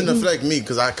your business? It doesn't affect me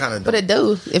because I kind of don't. But it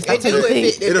do. If that's what you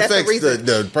think. It affects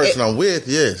the person I'm with,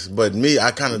 yes. But me,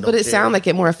 I kind of don't. But it sounds like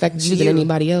it more affects you than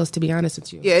anybody else, to be honest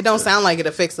with you. Yeah, it don't sound like it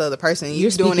affects the other person.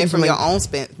 You're doing it from your own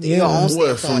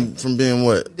standpoint. From being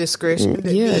what? Discretion.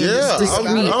 Yeah.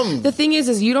 Discreet. The thing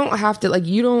is you don't have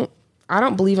to, I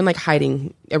don't believe in like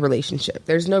hiding a relationship.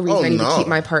 There's no reason I need to keep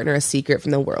my partner a secret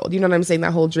from the world. You know what I'm saying?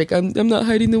 That whole Drake, I'm not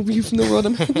hiding you from the world.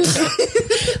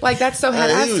 Like that's so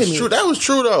badass to me. True. That was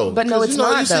true though. But no, it's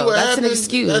not though. That's an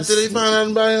excuse. After they find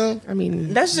out about him. I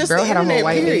mean, that's just girl the had a whole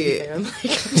white period.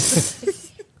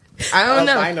 I don't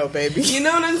know. I know, baby. You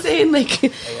know what I'm saying? Like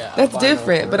that's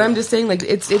different. But I'm just saying, like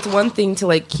it's one thing to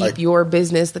like keep your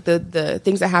business, like the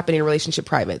things that happen in a relationship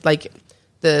private, like.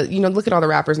 Look at all the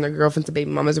rappers and their girlfriends and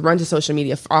baby mamas run to social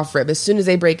media off rip. As soon as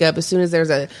they break up, as soon as there's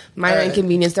a minor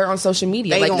inconvenience, they're on social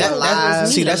media. They like that.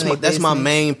 See, that's my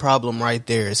main problem right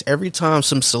there. Is every time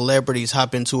some celebrities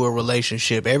hop into a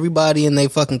relationship, everybody in their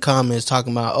fucking comments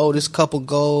talking about, oh, this couple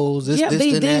goals, this,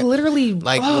 they literally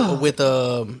with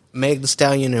Meg Thee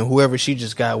Stallion and whoever she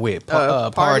just got with,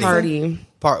 Partisan,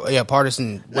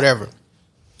 whatever.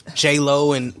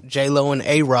 J-Lo and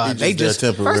A-Rod. They just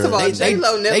first of all,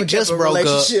 J-Lo never just broke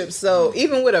relationship, up. So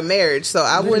even with a marriage, so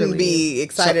I wouldn't be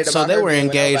excited about. So they were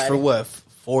engaged for what,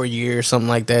 4 years, something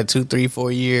like that, 2, 3,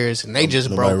 4 years, and they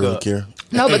just broke up. Care.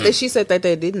 No, but she said that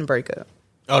they didn't break up.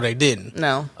 Oh, they didn't?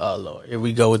 No. Oh, Lord. Here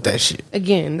we go with that shit.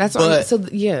 Again, that's all. So,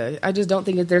 I just don't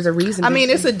think that there's a reason. I mean,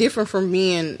 it's a different from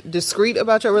being discreet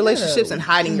about your relationships and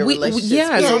hiding your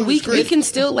relationships. So we can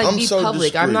still be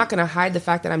public. I'm not going to hide the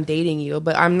fact that I'm dating you,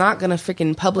 but I'm not going to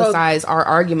freaking publicize our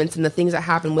arguments and the things that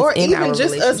happen within our relationship. Or even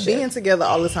just us being together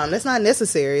all the time. That's not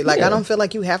necessary. Like, I don't feel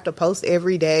like you have to post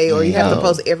every day or you have to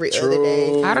post every other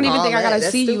day. I don't even think I got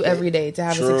to see you every day to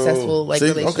have a successful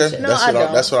relationship. Okay,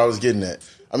 that's what I was getting at.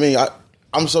 I mean,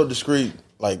 I'm so discreet.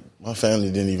 Like my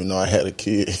family didn't even know I had a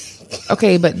kid.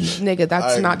 Okay, but nigga,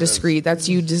 that's not discreet. That's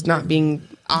you just not being.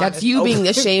 That's you being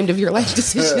ashamed of your life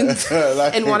decisions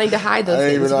and wanting to hide those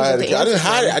things. I didn't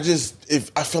hide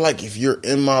it. I feel like if you're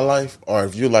in my life or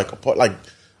if you're like a part, like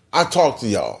I talk to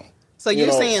y'all. So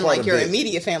you're saying like your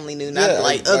immediate family knew, not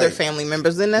like other family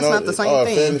members. Then that's not the same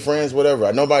thing. Family, friends,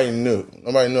 whatever. Nobody knew.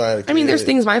 Nobody knew I had a kid. I mean, there's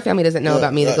things my family doesn't know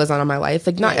about me that goes on in my life.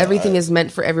 Like, not everything is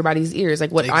meant for everybody's ears. Like,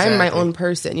 I'm my own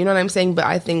person. You know what I'm saying? But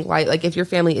I think like if your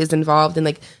family is involved and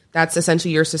like that's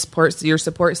essentially your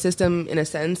support system in a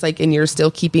sense, like, and you're still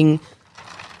keeping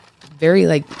very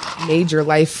like major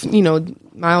life,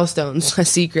 milestones a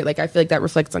secret. Like, I feel like that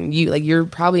reflects on you. Like, you're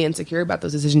probably insecure about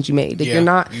those decisions you made. Like,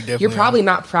 you're probably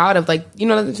not proud of like,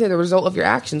 the result of your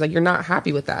actions. Like, you're not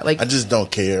happy with that. Like, I just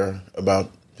don't care about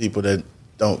people that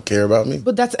don't care about me.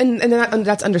 But that's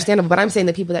that's understandable. But I'm saying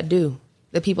the people that do,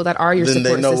 the people that are your then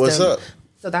support they know system. what's up.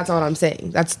 So that's all I'm saying.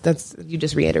 That's you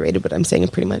just reiterated what I'm saying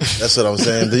pretty much. That's what I'm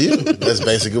saying to you. That's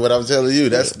basically what I'm telling you.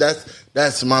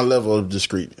 That's my level of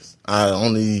discreetness.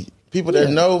 People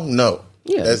that know.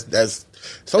 Yeah. That's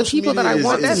social people media that I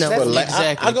want to know.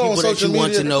 Exactly. I go on People that social you media.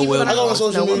 want to know will I go on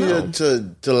social media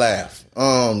to laugh.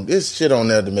 There's shit on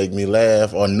there to make me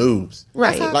laugh or news.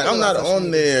 Right. Like, I'm not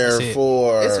on there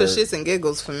for. It's for shits and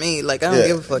giggles for me. Like, I don't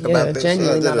give a fuck about this.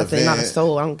 Genuinely not a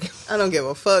soul. I don't give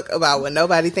a fuck about what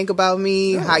nobody think about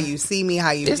me, how you see me,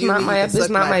 how you view me. It's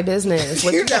not my business.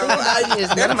 What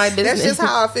it's none of my business. That's just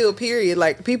how I feel. Period.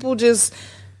 Like, people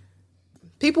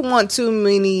want too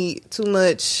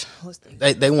much.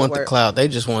 They want the clout. They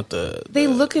just want They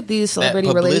look at these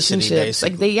celebrity relationships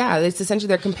basically. like it's essentially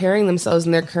they're comparing themselves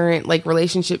in their current like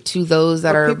relationship to those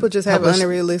that are people just have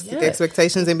unrealistic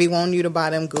expectations and be wanting you to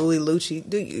buy them Gooey and Louis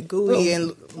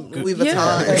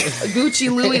Vuitton,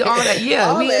 Gucci, Louis, all that. Yeah,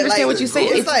 all we that, understand like, what you're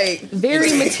saying. It's like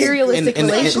very materialistic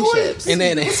relationships. And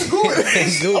then hey,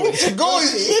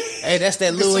 that's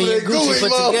that Louis and Gucci put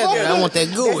together. I want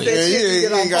that Gooey.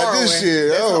 You ain't got this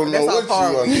shit. I don't know what you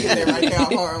are. Right now,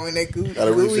 hard when that Gooey.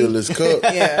 Gotta refill this cup.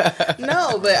 Yeah,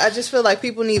 no, but I just feel like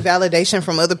people need validation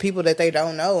from other people that they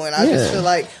don't know, and I just feel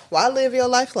like, why live your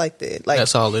life like that? Like,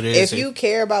 that's all it is. If you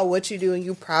care about what you do and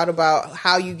you proud about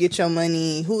how you get your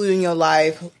money, who in your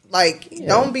life, like,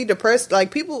 don't be depressed.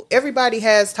 Like, everybody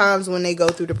has times when they go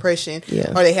through depression,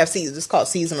 or they have seasons. It's called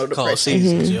seasonal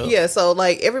depression. Yeah, so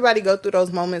like everybody go through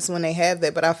those moments when they have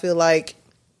that, but I feel like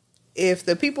if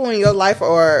the people in your life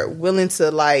are willing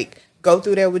to like go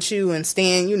through that with you and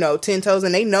stand, 10 toes,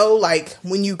 and they know like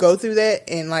when you go through that,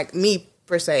 and like me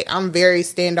per se, I'm very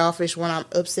standoffish when I'm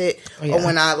upset or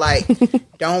when I like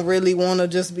don't really want to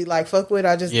just be like fuck with.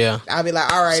 I'll be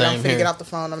like, all right, I'm finna get off the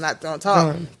phone. I'm not gonna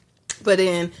talk. But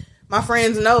then my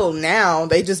friends know now,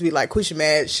 they just be like, Quisha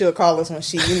mad, she'll call us when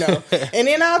she, and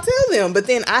then I'll tell them. But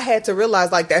then I had to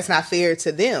realize, like, that's not fair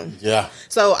to them. Yeah.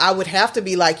 So I would have to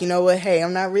be like, you know what, hey,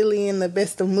 I'm not really in the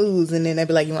best of moods. And then they'd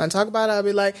be like, you want to talk about it? I'll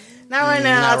be like, not right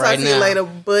now, I'll talk to you later.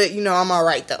 But, I'm all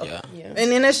right, though. Yeah. And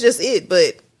then that's just it.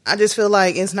 But I just feel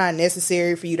like it's not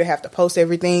necessary for you to have to post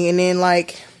everything. And then,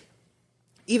 like,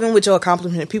 even with your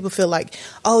accomplishment, people feel like,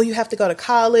 oh, you have to go to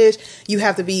college, you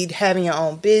have to be having your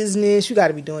own business, you got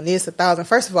to be doing this 1,000.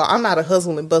 First of all, I'm not a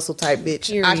hustle and bustle type bitch.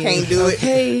 Period. I can't do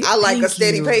it. I like a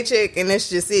steady paycheck, and that's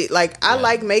just it. Like, I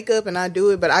like makeup and I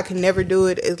do it, but I can never do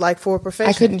it as like for a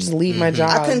profession. I couldn't just leave my job.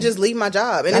 I couldn't just leave my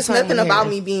job, and it's nothing about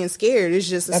me being scared. It's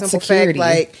just a simple fact,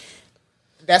 like,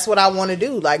 that's what I want to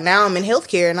do. Like, now I'm in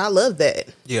healthcare and I love that.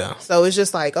 Yeah. So it's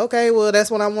just like, okay, well, that's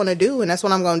what I want to do and that's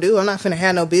what I'm going to do. I'm not finna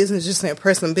have no business just to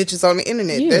impress some bitches on the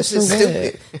internet. That's just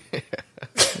stupid.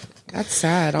 That's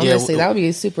sad. Honestly, that would be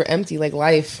a super empty like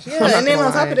life. Yeah, and then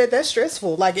on top of that, that's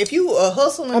stressful. Like, if you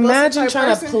hustling, imagine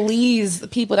trying to please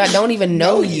people that don't even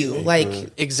know you. Like,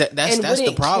 exactly. That's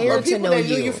the problem. Or people that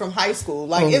knew you from high school.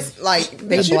 Like, it's like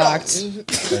they blocked. You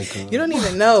don't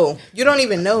even know. You don't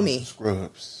even know me.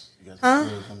 Scrubs. Huh?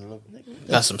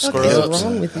 Got some scrubs. What's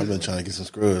wrong with you? I've been trying to get some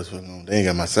scrubs, but they ain't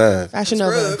got my size. Fashion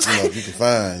Nova. You can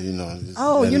find,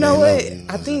 oh, you know what?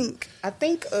 I think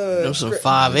those some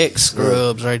 5X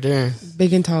scrubs right there.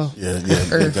 Big and tall. Yeah.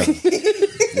 The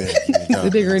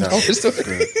bigger and taller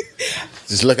story.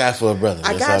 Just look out for a brother.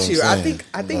 I got you. I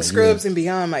think Scrubs and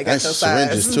Beyond might get your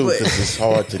size. Syringes too, because it's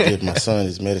hard to give my son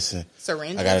his medicine.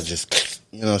 Syringes? I gotta just,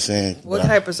 you know what I'm saying? What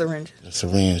type of syringe? The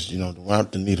syringe, the one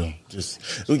with the needle.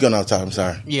 We going off top. I'm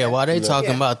sorry. Yeah, while they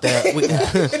talking about that,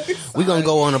 we gonna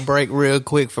go on a break real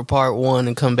quick for part 1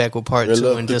 and come back with part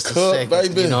 2 in just a second.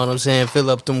 Baby. You know what I'm saying? Fill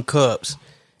up them cups.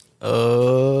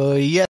 Yeah.